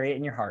you can carry it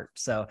in your heart.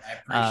 So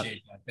I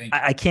appreciate that. Thank you.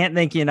 I can't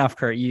thank you enough,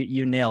 Kurt.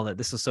 You nailed it.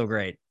 This was so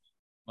great.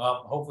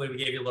 Well, hopefully we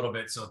gave you a little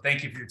bit. So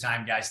thank you for your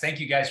time, guys. Thank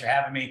you guys for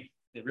having me.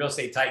 The Real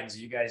Estate Titans,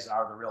 you guys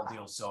are the real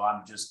deal. So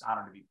I'm just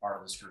honored to be part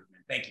of this group,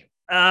 man. Thank you.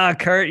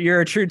 Kurt, you're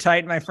a true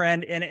Titan, my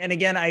friend. And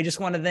again, I just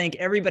want to thank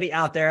everybody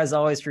out there, as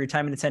always, for your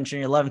time and attention,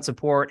 your love and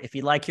support. If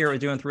you like hear what we're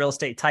doing with Real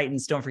Estate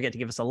Titans, don't forget to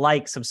give us a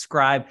like,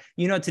 subscribe.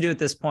 You know what to do at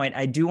this point.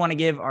 I do want to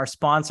give our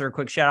sponsor a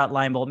quick shout out,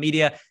 Lion Bolt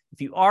Media. If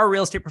you are a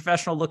real estate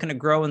professional looking to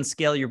grow and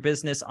scale your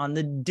business on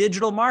the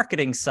digital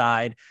marketing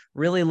side,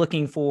 really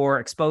looking for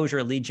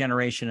exposure, lead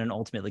generation, and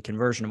ultimately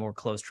conversion to more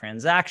closed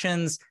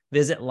transactions,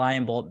 visit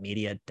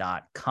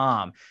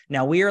lionboltmedia.com.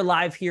 Now, we are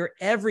live here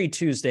every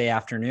Tuesday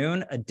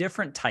afternoon, a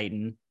different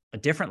Titan, a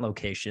different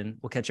location.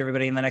 We'll catch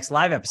everybody in the next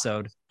live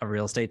episode of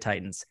Real Estate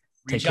Titans.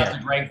 Reach out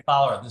to Greg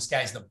Fowler. This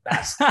guy's the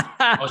best,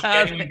 most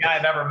genuine guy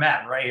I've ever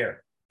met right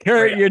here.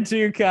 Kurt, you're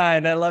too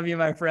kind. I love you,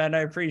 my friend.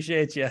 I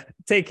appreciate you.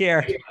 Take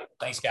care.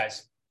 Thanks,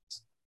 guys.